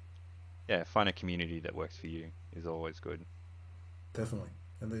 So yeah, find a community that works for you is always good. Definitely.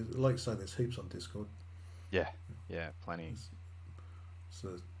 And there's, like I say, there's heaps on Discord. Yeah, plenty. It's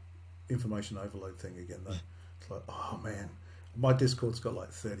the information overload thing again, though. It's like, oh man, my Discord's got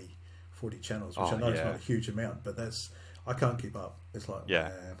like 30, 40 channels, which I know is not a huge amount, but I can't keep up. It's like,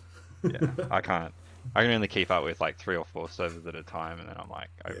 man. I can't. I can only keep up with like 3 or 4 servers at a time, and then I'm like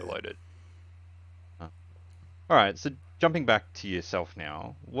overloaded. All right, so jumping back to yourself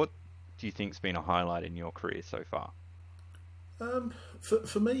now, what do you think's been a highlight in your career so far?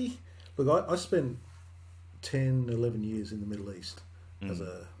 For me, look, I spent 10, 11 years in the Middle East as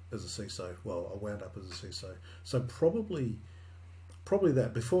a CISO. Well, I wound up as a CISO. So probably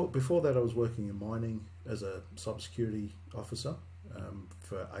that. Before that, I was working in mining as a cybersecurity officer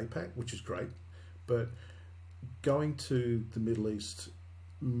for APAC, which is great. But going to the Middle East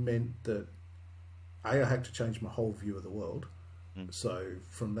meant that I had to change my whole view of the world. So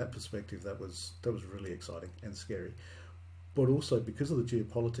from that perspective, that was really exciting and scary. But also because of the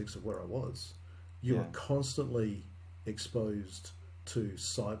geopolitics of where I was, you were constantly exposed to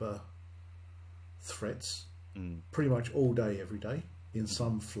cyber threats pretty much all day, every day in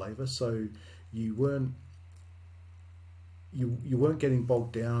some flavor. So you weren't getting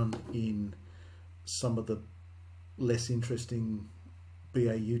bogged down in some of the less interesting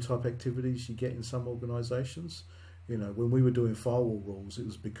BAU type activities you get in some organizations. You know, when we were doing firewall rules, it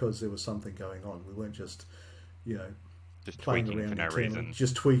was because there was something going on. We weren't just, you know, just tweaking for no reason.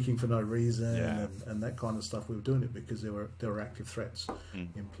 Just tweaking for no reason and that kind of stuff. We were doing it because there were active threats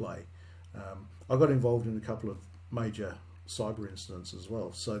in play. I got involved in a couple of major cyber incidents as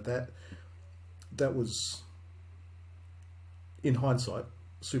well. So that was, in hindsight,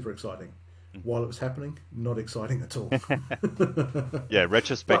 super exciting. While it was happening, not exciting at all. Yeah,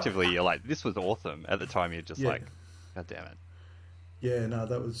 retrospectively, you're like, this was awesome. At the time, you're just like, God damn it. Yeah, no,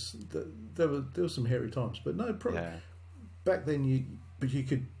 there was some hairy times, but no, back then you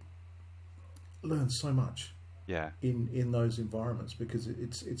could learn so much. In those environments because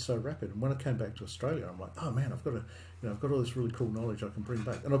it's so rapid. And when I came back to Australia, I'm like, oh man, I've got all this really cool knowledge I can bring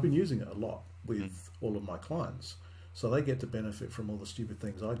back, and I've been using it a lot with all of my clients, so they get to benefit from all the stupid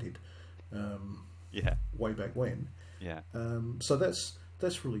things I did. Way back when. So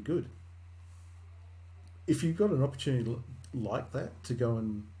that's really good. If you've got an opportunity like that to go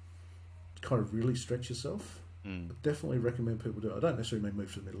and kind of really stretch yourself, I definitely recommend people do it. I don't necessarily mean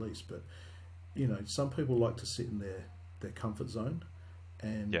move to the Middle East, but you know, some people like to sit in their comfort zone,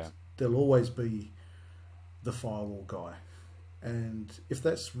 and there'll always be the firewall guy And if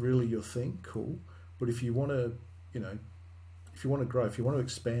that's really your thing, cool. But if you want to, if you want to grow, if you want to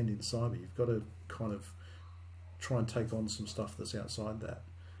expand in cyber, you've got to kind of try and take on some stuff that's outside that.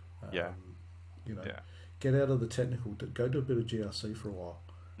 Yeah. Get out of the technical, go do a bit of GRC for a while,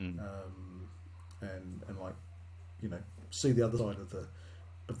 and like, see the other side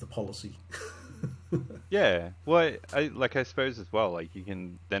of the policy. Yeah. Well, I suppose as well, like you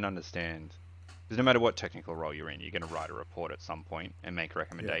can then understand, because no matter what technical role you're in, you're going to write a report at some point and make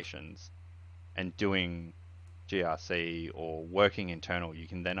recommendations. And doing GRC or working internal, you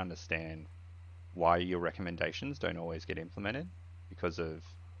can then understand why your recommendations don't always get implemented because of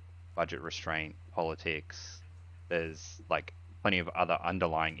budget restraint, politics. There's like plenty of other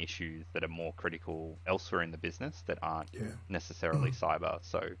underlying issues that are more critical elsewhere in the business that aren't necessarily cyber.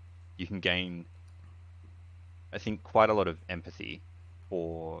 So you can gain, I think, quite a lot of empathy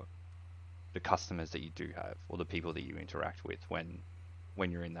for the customers that you do have or the people that you interact with when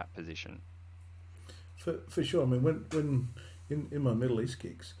you're in that position. For sure. I mean, when in my Middle East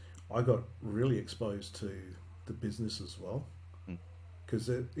gigs, I got really exposed to the business as well, because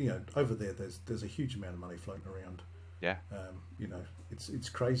over there there's a huge amount of money floating around. Yeah. It's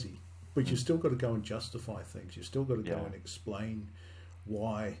crazy, but you still got to go and justify things. You still got to go and explain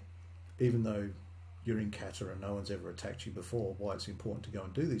why, even though you're in Qatar and no one's ever attacked you before, why it's important to go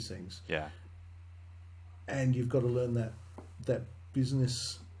and do these things. Yeah. And you've got to learn that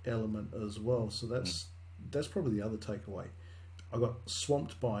business element as well. So that's probably the other takeaway. I got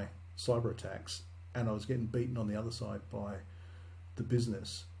swamped by cyber attacks, and I was getting beaten on the other side by the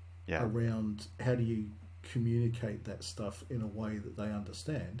business around how do you communicate that stuff in a way that they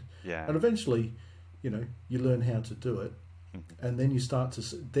understand. Yeah. And eventually, you learn how to do it, and then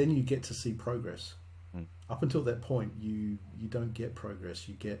you get to see progress. Up until that point, you don't get progress.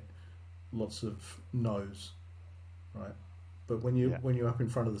 You get lots of no's, right? But when you're up in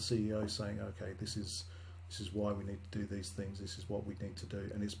front of the CEO saying, okay, this is why we need to do these things. This is what we need to do,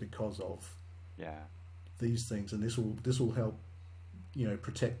 and it's because of these things, and this will help,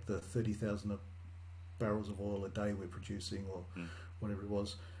 protect the 30,000 barrels of oil a day we're producing, or whatever it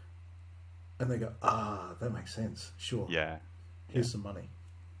was. And they go, that makes sense. Sure. Yeah. Here's some money.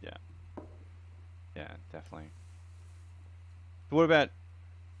 Yeah. Yeah, definitely. But what about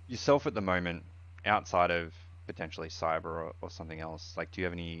yourself at the moment, outside of potentially cyber or something else? Like, do you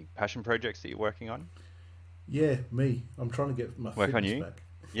have any passion projects that you're working on? Yeah, me. I'm trying to get my fitness back.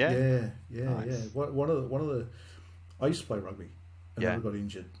 Yeah. Yeah. One of the. I used to play rugby, and then I got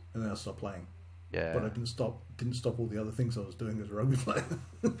injured, and then I stopped playing. Yeah. But I didn't stop all the other things I was doing as a rugby player.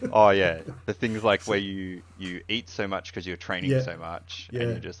 Oh yeah, the things like where you eat so much because you're training so much, and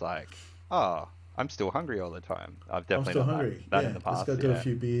you're just like, I'm still hungry all the time. I've definitely still done hungry. that in the past. Let's go do a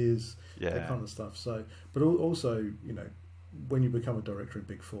few beers, that kind of stuff. So, but also, when you become a director in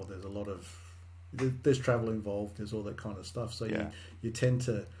Big Four, there's a lot of there's travel involved. There's all that kind of stuff. So you tend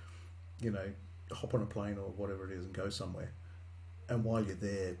to, hop on a plane or whatever it is and go somewhere. And while you're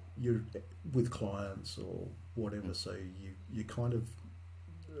there, you're with clients or whatever. So you kind of,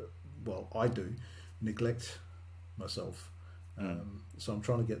 I do neglect myself. So I'm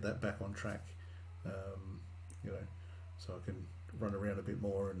trying to get that back on track. So I can run around a bit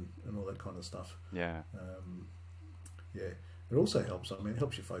more and all that kind of stuff. Yeah. It also helps. I mean, it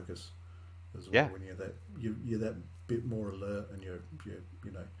helps you focus as well when you're that bit more alert, and you're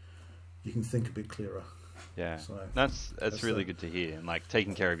you can think a bit clearer. Yeah. So that's really good to hear. And like,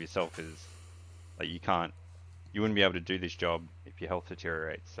 taking care of yourself is like, you wouldn't be able to do this job if your health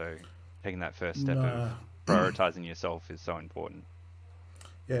deteriorates. So taking that first step of prioritizing yourself is so important.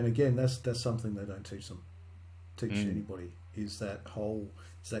 Yeah, and again, that's something they don't teach anybody. Is that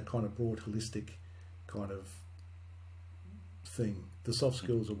kind of broad, holistic kind of thing. The soft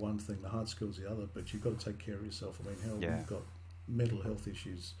skills are one thing, the hard skills are the other. But you've got to take care of yourself. I mean, we've got mental health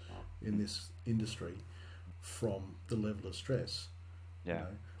issues in this industry from the level of stress. Yeah.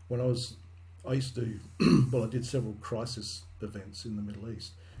 When I used to I did several crisis events in the Middle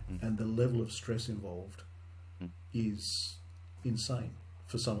East, and the level of stress involved is insane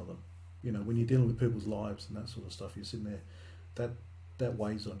for some of them. When you're dealing with people's lives and that sort of stuff, you're sitting there, that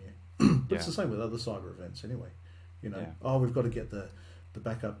weighs on you. But it's the same with other cyber events anyway. We've got to get the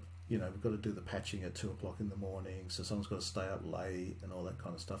backup, we've got to do the patching at 2:00 in the morning, so someone's got to stay up late and all that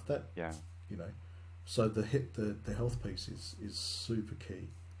kind of stuff. So the health piece is super key.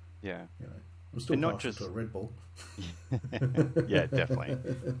 Yeah. I'm still not partial just to a Red Bull. Yeah, definitely.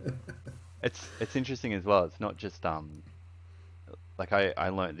 It's interesting as well. It's not just like I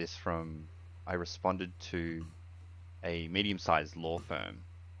learned this from, I responded to a medium-sized law firm,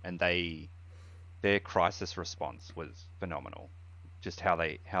 and they their crisis response was phenomenal. Just how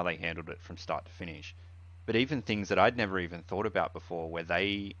they handled it from start to finish. But even things that I'd never even thought about before, where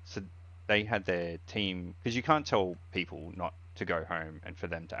they had their team, because you can't tell people not to go home and for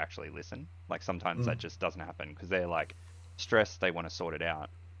them to actually listen. Like sometimes that just doesn't happen because they're like stressed, they want to sort it out.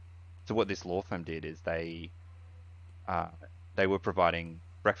 So what this law firm did is they were providing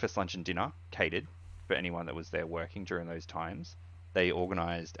breakfast, lunch, and dinner catered for anyone that was there working during those times. They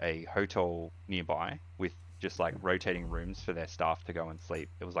organized a hotel nearby with just like rotating rooms for their staff to go and sleep.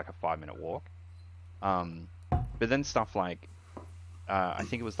 It was like a 5-minute walk. But then stuff like, I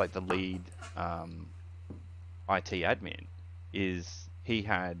think it was like the lead IT admin he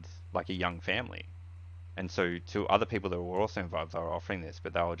had like a young family. And so to other people that were also involved, they were offering this,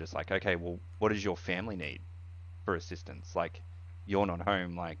 but they were just like, okay, well, what does your family need for assistance? Like, you're not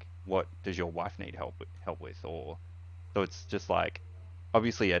home. Like, what does your wife need help with? Or so it's just like,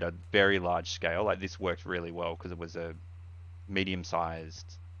 obviously at a very large scale, like this worked really well because it was a medium-sized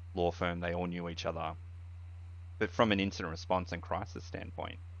law firm. They all knew each other. But from an incident response and crisis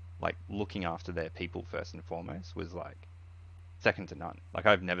standpoint, like looking after their people first and foremost was like second to none. Like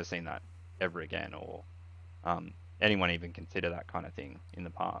I've never seen that ever again, or anyone even consider that kind of thing in the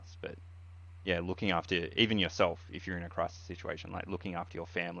past. But yeah, looking after even yourself if you're in a crisis situation, like looking after your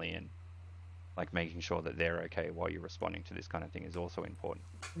family and like making sure that they're okay while you're responding to this kind of thing is also important.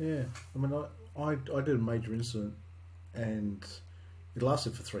 Yeah, I mean, I did a major incident, and it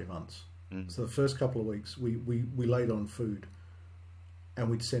lasted for 3 months. So the first couple of weeks, we laid on food, and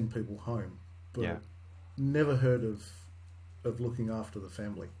we'd send people home, but never heard of looking after the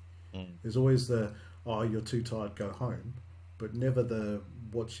family. There's always the, oh, you're too tired, go home, but never the,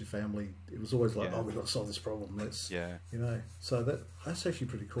 what's your family? It was always like, oh, we've got to solve this problem. Let's, you know. So that's actually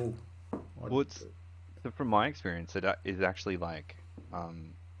pretty cool. Well, so from my experience, it is actually like,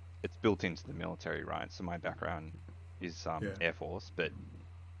 it's built into the military, right? So my background is Air Force, but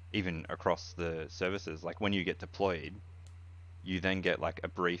even across the services, like when you get deployed, you then get like a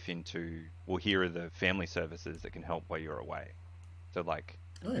brief into, well, here are the family services that can help while you're away. So like,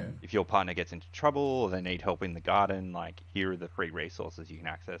 if your partner gets into trouble or they need help in the garden, like here are the free resources you can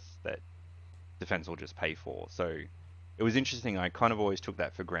access that defense will just pay for. So it was interesting. I kind of always took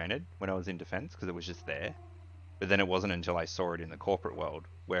that for granted when I was in defense because it was just there. But then it wasn't until I saw it in the corporate world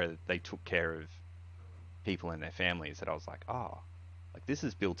where they took care of people and their families that I was like, oh, like this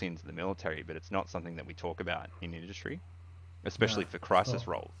is built into the military, but it's not something that we talk about in industry, especially for crisis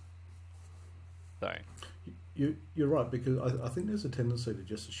roles. So you're right, because I think there's a tendency to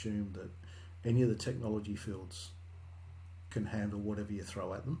just assume that any of the technology fields can handle whatever you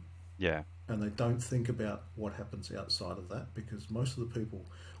throw at them. Yeah. And they don't think about what happens outside of that, because most of the people,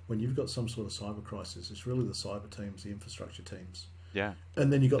 when you've got some sort of cyber crisis, it's really the cyber teams, the infrastructure teams. Yeah.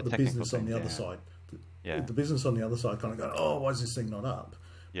 And then you've got the business on the other side. The business on the other side kind of going, oh, why is this thing not up?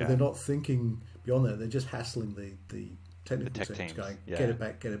 But they're not thinking beyond that. They're just hassling the technical teams going, get it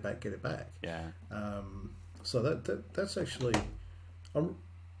back, get it back, get it back. Yeah. So that's actually, I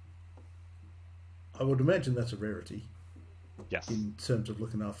would imagine that's a rarity. Yes. In terms of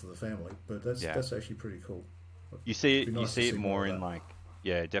looking after the family, but that's actually pretty cool. You see it more in like,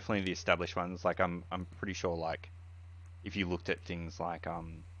 definitely the established ones. Like I'm pretty sure like if you looked at things like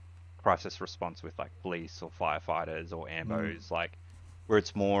crisis response with like police or firefighters or ambos, like where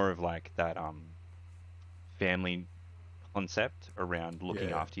it's more of like that family concept around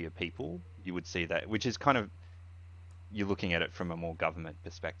looking after your people, you would see that, which is kind of, you're looking at it from a more government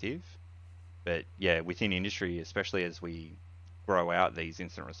perspective. But yeah, within industry, especially as we grow out these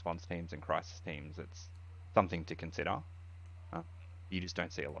incident response teams and crisis teams, it's something to consider. You just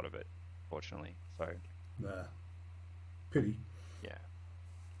don't see a lot of it, fortunately. So pity.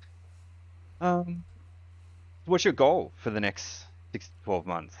 What's your goal for the next 6 to 12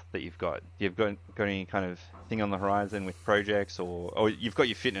 months that you've got? Do you've got any kind of thing on the horizon with projects, or you've got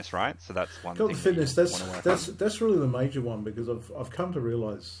your fitness, right? So that's one thing. Got the fitness. That's really the major one, because I've come to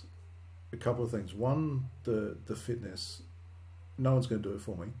realize a couple of things. One, the fitness, no one's going to do it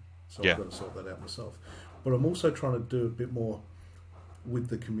for me, so I've got to sort that out myself. But I'm also trying to do a bit more with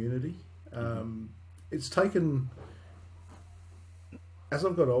the community. It's taken, as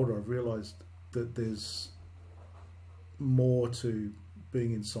I've got older, I've realised that there's more to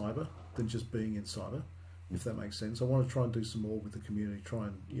being in cyber than just being in cyber, if that makes sense. I want to try and do some more with the community, try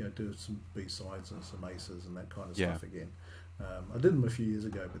and do some B-sides and some aces and that kind of stuff again. I did them a few years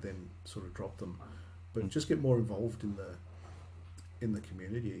ago, but then sort of dropped them. But just get more involved in the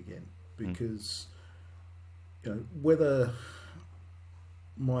community again, because whether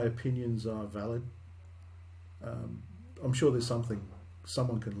my opinions are valid, I'm sure there's something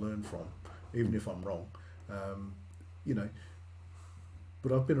someone can learn from, even if I'm wrong. Um, you know,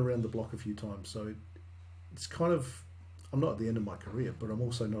 but I've been around the block a few times, so it's kind of, I'm not at the end of my career, but I'm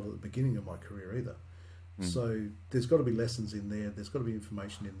also not at the beginning of my career either. So there's got to be lessons in there. There's got to be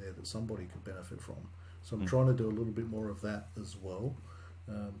information in there that somebody could benefit from. So I'm trying to do a little bit more of that as well,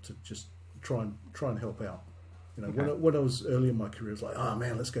 to just try and help out. You know, when I was early in my career, it was like, oh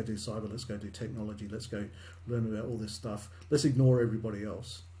man, let's go do cyber, let's go do technology, let's go learn about all this stuff. Let's ignore everybody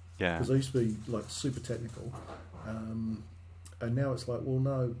else. Yeah. Because I used to be like super technical, and now it's like, well,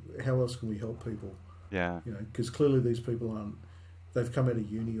 no, how else can we help people? Yeah. You know, because clearly these people aren't. They've come out of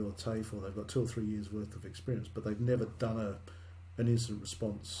uni or TAFE, or they've got 2 or 3 years worth of experience, but they've never done an incident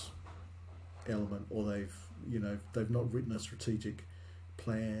response element, or they've not written a strategic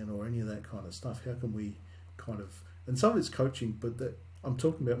plan or any of that kind of stuff. How can we kind of, and some of it's coaching, but I'm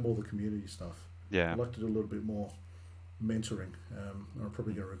talking about more the community stuff. Yeah. I'd like to do a little bit more mentoring. And I'm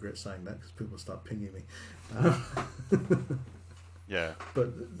probably going to regret saying that because people start pinging me. Yeah.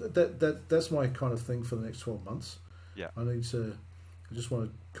 But that's my kind of thing for the next 12 months. Yeah. I just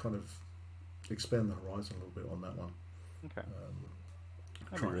want to kind of expand the horizon a little bit on that one. Okay.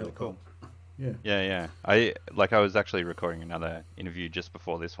 Try and really help cool. out. Yeah. Yeah. I was actually recording another interview just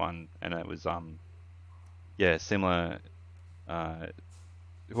before this one, and it was similar.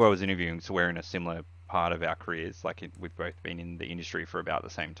 Who I was interviewing, so we're in a similar part of our careers. Like we've both been in the industry for about the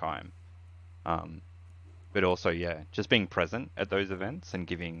same time. But also, just being present at those events and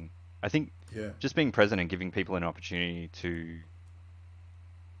giving. I think just being present and giving people an opportunity to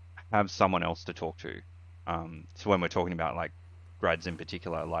have someone else to talk to. So when we're talking about like grads in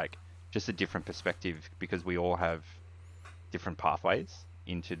particular, like just a different perspective, because we all have different pathways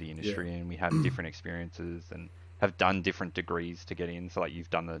into the industry and we have different experiences and have done different degrees to get in. So like you've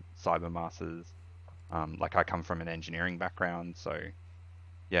done the cyber masters, like I come from an engineering background. So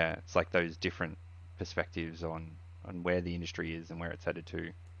yeah, it's like those different perspectives on where the industry is and where it's headed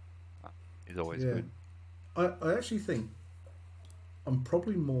to is always good. I actually think I'm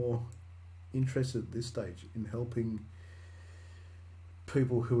probably more interested at this stage in helping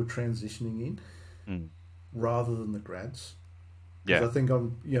people who are transitioning in rather than the grads. Because I think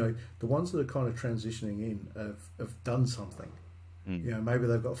the ones that are kind of transitioning in have done something. You know, maybe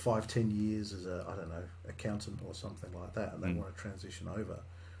they've got 5-10 years as a, I don't know, accountant or something like that, and they want to transition over.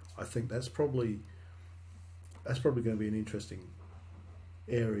 I think that's probably going to be an interesting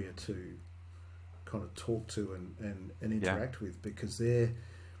area to kind of talk to and interact with, because they're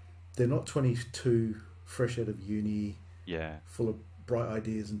not 22, fresh out of uni, full of bright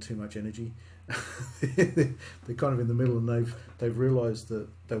ideas and too much energy. They're kind of in the middle, and they've realised that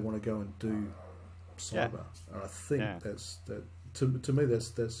they want to go and do cyber, and I think that's to me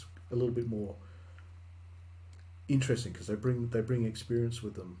that's a little bit more interesting, because they bring experience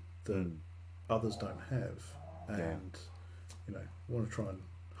with them that others don't have, and want to try and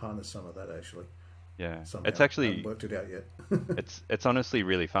harness some of that actually. Somehow. It's actually, I haven't worked it out yet. it's honestly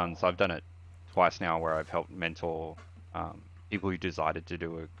really fun. So I've done it twice now, where I've helped mentor people who decided to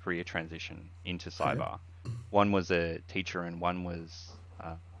do a career transition into cyber. One was a teacher, and one was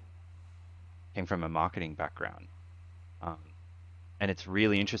came from a marketing background. And it's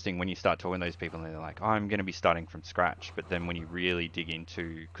really interesting when you start talking to those people, and they're like, "Oh, I'm going to be starting from scratch." But then when you really dig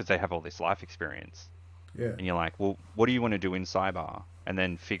into, because they have all this life experience, and you're like, "Well, what do you want to do in cyber?" And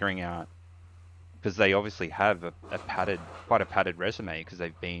then figuring out, because they obviously have quite a padded resume, because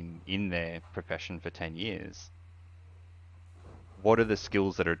they've been in their profession for 10 years. What are the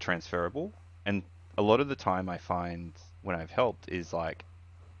skills that are transferable? And a lot of the time I find when I've helped is like,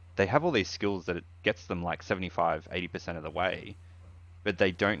 they have all these skills that it gets them like 75-80% of the way, but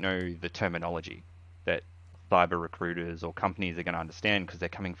they don't know the terminology that cyber recruiters or companies are going to understand, because they're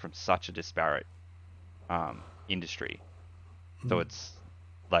coming from such a disparate industry. So it's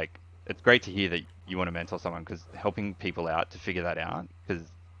like, it's great to hear that you want to mentor someone, because helping people out to figure that out, because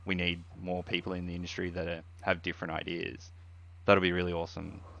we need more people in the industry that have different ideas. That'll be really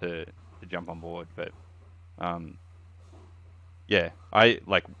awesome to jump on board. But I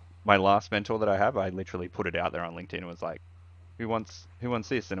like my last mentor that I have, I literally put it out there on LinkedIn and was like, who wants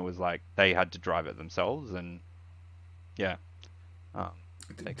this? And it was like they had to drive it themselves, and they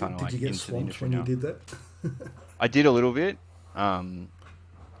kind of like did you get into the swamped industry when now. you did that? I did a little bit.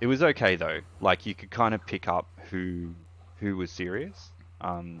 It was okay though. Like you could kind of pick up who was serious.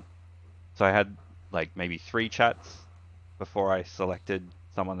 So I had like maybe 3 chats before I selected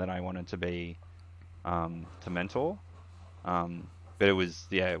someone that I wanted to be to mentor. But it was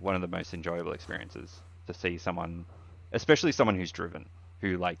one of the most enjoyable experiences to see someone, especially someone who's driven,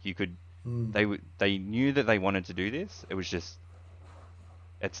 who like you could they knew that they wanted to do this. It was just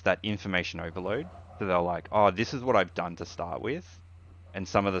it's that information overload. So they're like, oh, this is what I've done to start with. And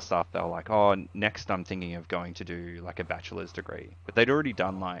some of the stuff they're like, oh, next I'm thinking of going to do like a bachelor's degree. But they'd already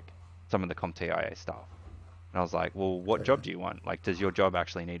done like some of the CompTIA stuff. And I was like, well, what Okay. job do you want? Like, does your job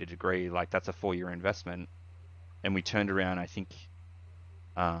actually need a degree? Like, that's a 4-year investment. And we turned around,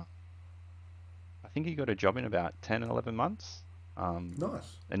 uh, I think he got a job in about 10 and 11 months.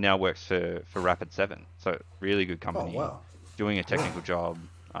 Nice. And now works for Rapid7. So really good Oh company, wow. doing a technical job.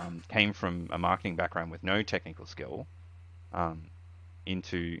 Came from a marketing background with no technical skill, um,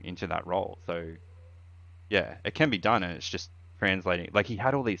 into that role. So yeah, it can be done, and it's just translating. Like he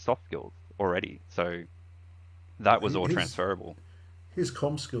had all these soft skills already, so that was all His transferable. his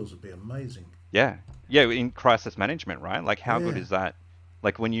comm skills would be amazing. Yeah, yeah, in crisis management, right? Like how good Yeah. is that?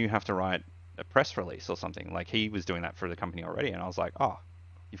 Like when you have to write a press release or something, like he was doing that for the company already, and I was like, oh,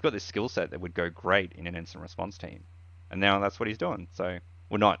 you've got this skill set that would go great in an instant response team, and now that's what he's doing. So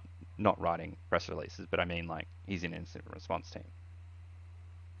we're not writing press releases, but I mean like he's in an instant response team.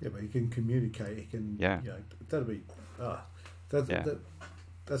 Yeah, but he can communicate. He can, Yeah, that'd be, ah, that, yeah, that,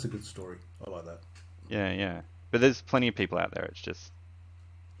 that's a good story. I like that. yeah, yeah. But there's plenty of people out there. It's just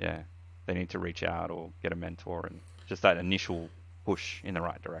yeah, they need to reach out or get a mentor, and just that initial push in the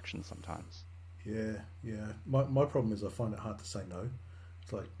right direction sometimes. Yeah, yeah. My problem is I find it hard to say no.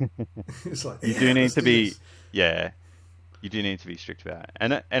 It's like, it's like, You do yeah, need let's to do be, this. yeah, you do need to be strict about it.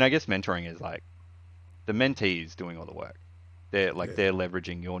 And I guess mentoring is like the mentee is doing all the work. They're like Yeah, they're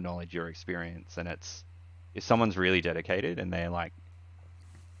leveraging your knowledge, your experience, and it's if someone's really dedicated and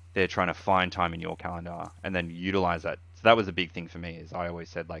they're trying to find time in your calendar and then utilize that. So that was a big thing for me is I always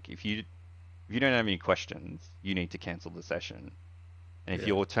said like if you don't have any questions, you need to cancel the session. And if yeah,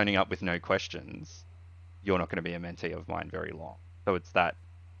 you're turning up with no questions, you're not going to be a mentee of mine very long. So it's that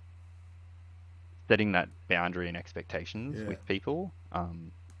setting that boundary and expectations yeah, with people,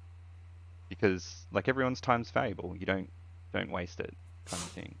 because like everyone's time's valuable. You don't waste it, kind of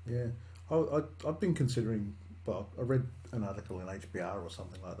thing. yeah. I've been considering, well, I read an article in HBR or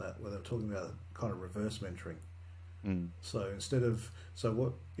something like that where they're talking about kind of reverse mentoring. Mm. So instead of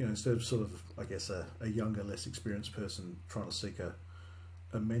sort of, I guess, a younger, less experienced person trying to seek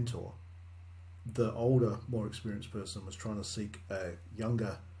a mentor, the older, more experienced person was trying to seek a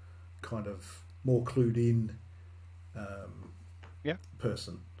younger, kind of more clued in Yeah.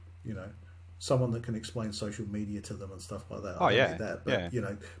 person, you know, someone that can explain social media to them and stuff like that. Oh I don't yeah, need that, but yeah,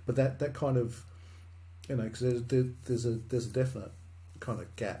 but that kind of, because there's a definite kind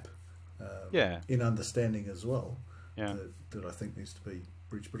of gap yeah, in understanding as well yeah. that I think needs to be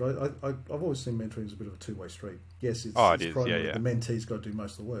bridged. But I've always seen mentoring as a bit of a two-way street. Yes, Oh, it it's is. Yeah, primarily yeah. the mentee's got to do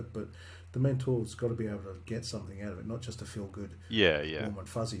most of the work, but the mentor's got to be able to get something out of it, not just to feel good, Yeah, yeah. warm and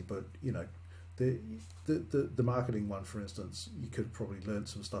fuzzy, but the the marketing one, for instance, you could probably learn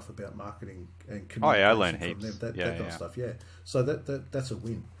some stuff about marketing and Oh yeah, I learn communication from them, heaps. that Yeah, kind of yeah, stuff. Yeah, so that's a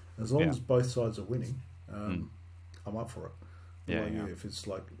win. As long yeah. as both sides are winning, Mm. I'm up for it. But Yeah, like yeah. you, if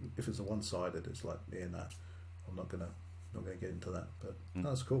it's a one-sided, it's like, yeah, no, I'm not gonna get into that. But Mm. no,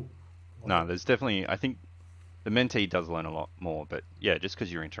 that's cool. I like No, it. there's definitely, I think the mentee does learn a lot more, but yeah, just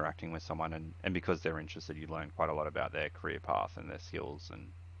because you're interacting with someone and because they're interested, you learn quite a lot about their career path and their skills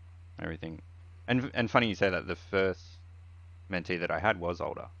and everything. And funny you say that the first mentee that I had was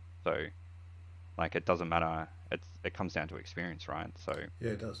older. So like it doesn't matter. It comes down to experience, right? So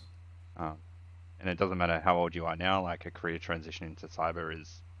Yeah, it does. um, and it doesn't matter how old you are now, like a career transition into cyber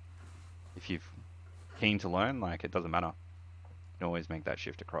is if you're keen to learn, like it doesn't matter. You can always make that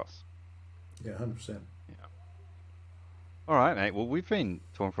shift across. Yeah, 100%. Yeah. All right, mate. Well, we've been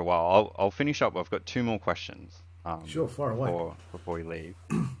talking for a while. I'll finish up. I've got two more questions Sure, far away. before we leave.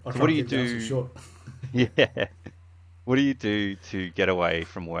 I'll So try what do and you keep the answer do? short. Yeah. What do you do to get away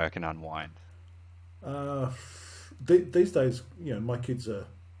from work and unwind? Uh, these days, my kids are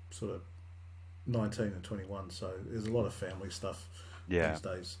sort of 19 and 21, so there's a lot of family stuff Yeah. these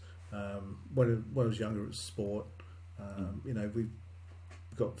days. When I was younger, it was sport. Mm. We've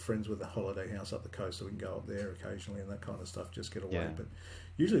got friends with a holiday house up the coast, so we can go up there occasionally and that kind of stuff, just get away. Yeah. But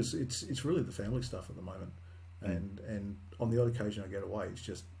usually it's really the family stuff at the moment, Mm. and on the odd occasion I get away, it's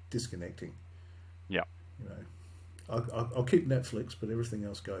just disconnecting. Yeah. You know, I'll keep Netflix, but everything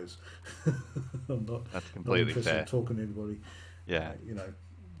else goes. I'm That's not completely interested in fair. talking to anybody. Yeah.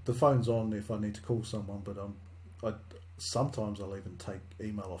 The phone's on if I need to call someone, but sometimes I'll even take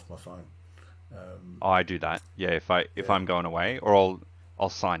email off my phone. Oh, I do that. Yeah. If Yeah, I'm going away, or I'll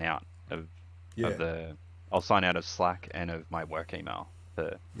sign out yeah, of the I'll sign out of Slack and of my work email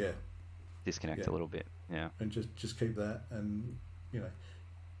to yeah, disconnect yeah, a little bit. Yeah. and just keep that, and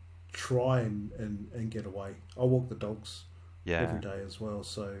try and get away. I walk the dogs Yeah. every day as well.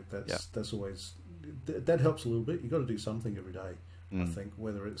 So Yeah. that's always that helps a little bit. You got to do something every day. I Mm. think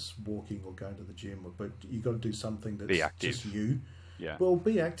whether it's walking or going to the gym, but you got to do something Be that's just active. you. Yeah. Well,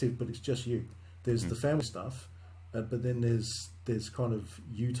 be active, but it's just you. There's Mm. the family stuff, but then there's kind of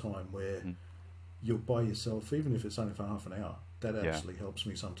you time where Mm. you're by yourself, even if it's only for half an hour. That Yeah. actually helps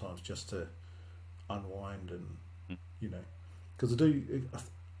me sometimes just to unwind and Mm. because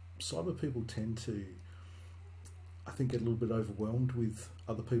cyber people tend to, I think, get a little bit overwhelmed with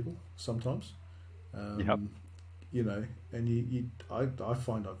other people sometimes. Yep. And I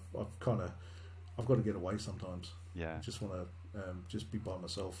find I've got to get away sometimes. Yeah. I just want to just be by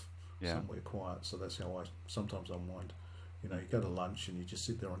myself Yeah. somewhere quiet. So that's how I sometimes unwind. You go to lunch and you just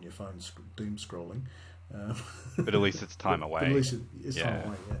sit there on your phone doom scrolling. But at least it's time away. But at least it's Yeah. time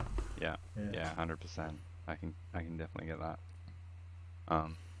away. Yeah. Yeah. Yeah. 100%. I can definitely get that.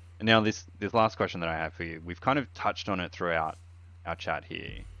 And now this last question that I have for you, we've kind of touched on it throughout our chat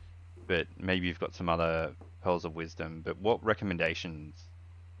here, but maybe you've got some other pearls of wisdom. But what recommendations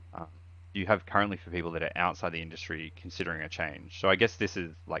do you have currently for people that are outside the industry considering a change? So I guess this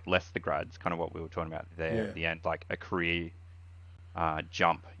is like less the grads, kind of what we were talking about there at the end, like a career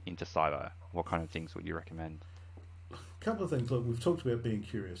jump into cyber. What kind of things would you recommend? Couple of things. Look, we've talked about being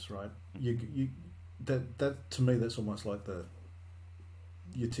curious, right? That to me, that's almost like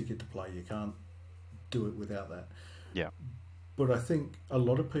your ticket to play. You can't do it without that. Yeah. But I think a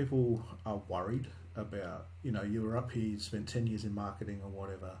lot of people are worried about, you were up here, you spent 10 years in marketing or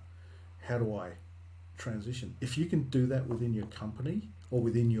whatever. How do I transition? If you can do that within your company or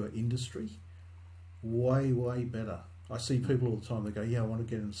within your industry, way, way better. I see people all the time, they go, yeah, I want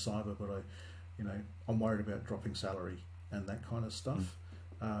to get into cyber, but I'm worried about dropping salary and that kind of stuff.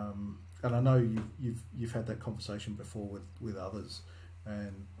 And I know you've had that conversation before with others,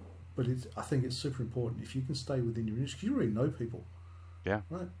 but I think it's super important if you can stay within your industry. You already know people, Yeah.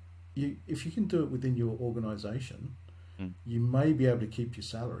 right? If you can do it within your organisation, you may be able to keep your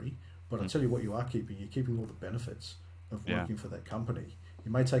salary, but I'll tell you what you are keeping. You're keeping all the benefits of working for that company.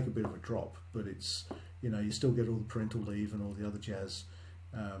 You may take a bit of a drop, but it's you still get all the parental leave and all the other jazz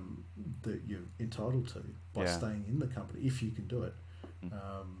that you're entitled to by staying in the company if you can do it.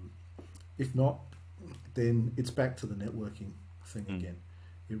 If not, then it's back to the networking thing again.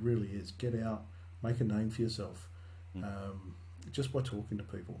 It really is. Get out, make a name for yourself, just by talking to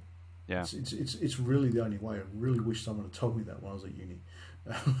people. Yeah. It's really the only way. I really wish someone had told me that when I was at uni.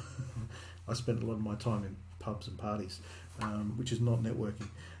 I spent a lot of my time in pubs and parties, which is not networking.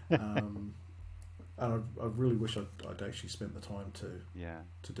 And I really wish I'd actually spent the time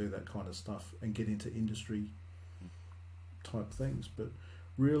to do that kind of stuff and get into industry type things. But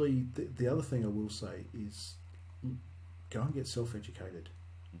really, the other thing I will say is go and get self-educated.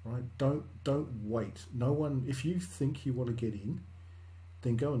 Right? Don't wait. No one. If you think you want to get in,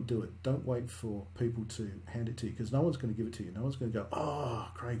 then go and do it. Don't wait for people to hand it to you, because no one's going to give it to you. No one's going to go, oh,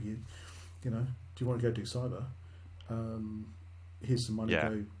 Craig, do you want to go do cyber? Here's some money.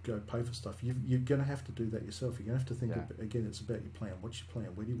 Go pay for stuff. You're going to have to do that yourself. You're going to have to think again. It's about your plan. What's your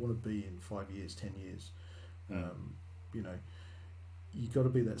plan? Where do you want to be in 5 years, 10 years? You got to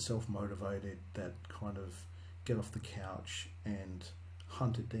be that self-motivated, that kind of get off the couch and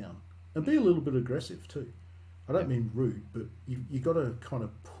hunt it down, and be a little bit aggressive too. I don't mean rude, but you got to kind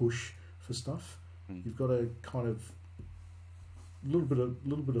of push for stuff. You've got to kind of little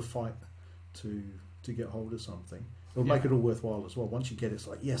bit of fight to get hold of something. It'll make it all worthwhile as well. Once you get it, it's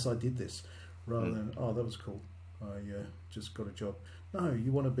like, yes, I did this, rather than, oh, that was cool, I just got a job. No,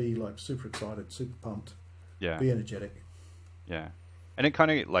 you want to be like super excited, super pumped, be energetic. Yeah, and it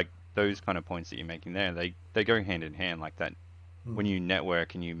kind of like those kind of points that you're making there, they go hand in hand like that. When you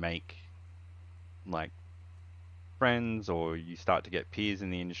network and you make like friends, or you start to get peers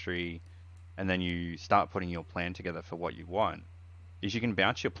in the industry, and then you start putting your plan together for what you want, is you can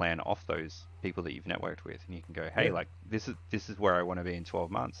bounce your plan off those people that you've networked with, and you can go, hey, like this is where I want to be in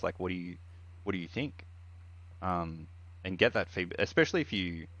 12 months. Like, what do you think? And get that feedback, especially if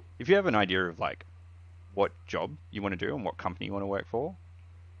you have an idea of like what job you want to do and what company you want to work for,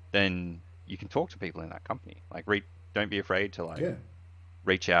 then you can talk to people in that company. Like, don't be afraid to like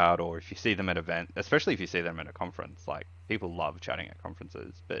reach out, or if you see them at event, especially if you see them at a conference, like people love chatting at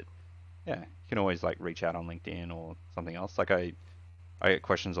conferences, but you can always like reach out on LinkedIn or something else. Like I get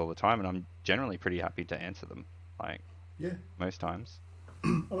questions all the time, and I'm generally pretty happy to answer them, like most times. I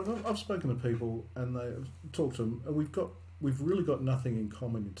mean, I've spoken to people and they've talked to them, and we've really got nothing in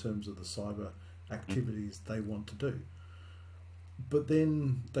common in terms of the cyber activities they want to do. But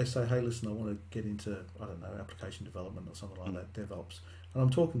then they say, hey, listen, I want to get into, I don't know, application development or something like that, DevOps. and I'm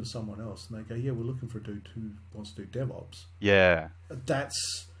talking to someone else, and they go, "Yeah, we're looking for a dude who wants to do DevOps." Yeah.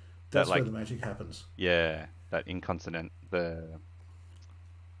 That's That where like the magic happens. yeah, that inconsonant, the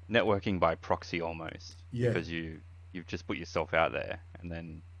networking by proxy almost, Yeah, because you've just put yourself out there, and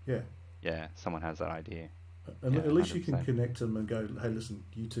then yeah. yeah, someone has that idea. And Yeah, at least you can 100%. connect them and go, "Hey, listen,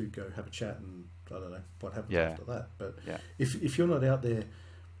 you two go have a chat," and I don't know what happens Yeah, after that. But yeah, if you're not out there,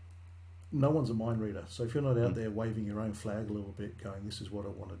 no one's a mind reader. So if you're not out mm, there waving your own flag a little bit, going, "This is what I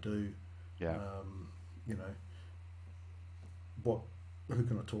want to do," yeah, you know, who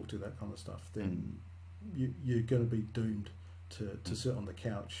can I talk to, that kind of stuff, mm, then you're going to be doomed to mm, sit on the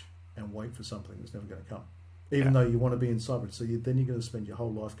couch and wait for something that's never going to come. Even yeah. though you want to be in cyber, so then you're going to spend your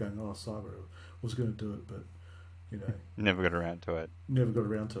whole life going, "Oh, cyber, I was going to do it, but you know, Never got around to it. never got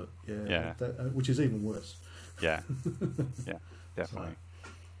around to it." Yeah, Yeah, which is even worse. yeah, yeah, So, definitely.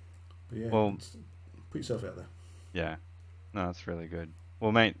 but yeah, Well, put yourself out there. yeah, no, that's really good.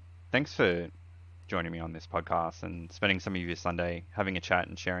 Well, mate, thanks for joining me on this podcast and spending some of your Sunday having a chat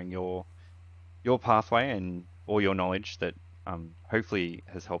and sharing your pathway and all your knowledge that hopefully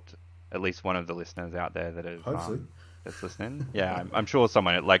has helped at least one of the listeners out there that have Hopefully, that's listening. Yeah, I'm sure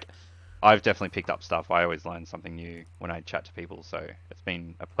someone like I've definitely picked up stuff. I always learn something new when I chat to people. So it's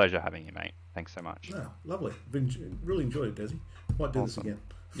been a pleasure having you, mate. Thanks so much. no, lovely. Really enjoyed it, Desi. Might do this Awesome. again.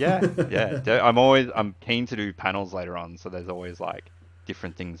 Yeah, yeah. I'm keen to do panels later on. So there's always like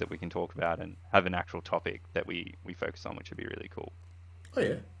different things that we can talk about and have an actual topic that we focus on, which would be really cool. Oh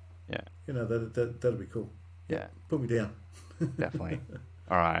yeah, Yeah, that'd be cool. yeah. Put me down. Definitely.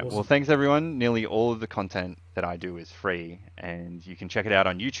 All right. Well, Awesome. thanks everyone. Nearly all of the content that I do is free and you can check it out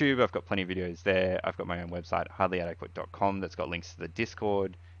on YouTube. I've got plenty of videos there. I've got my own website, hardlyadequate.com, that's got links to the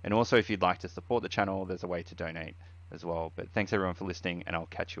Discord. And also if you'd like to support the channel, there's a way to donate as well. But thanks everyone for listening and I'll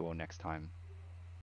catch you all next time.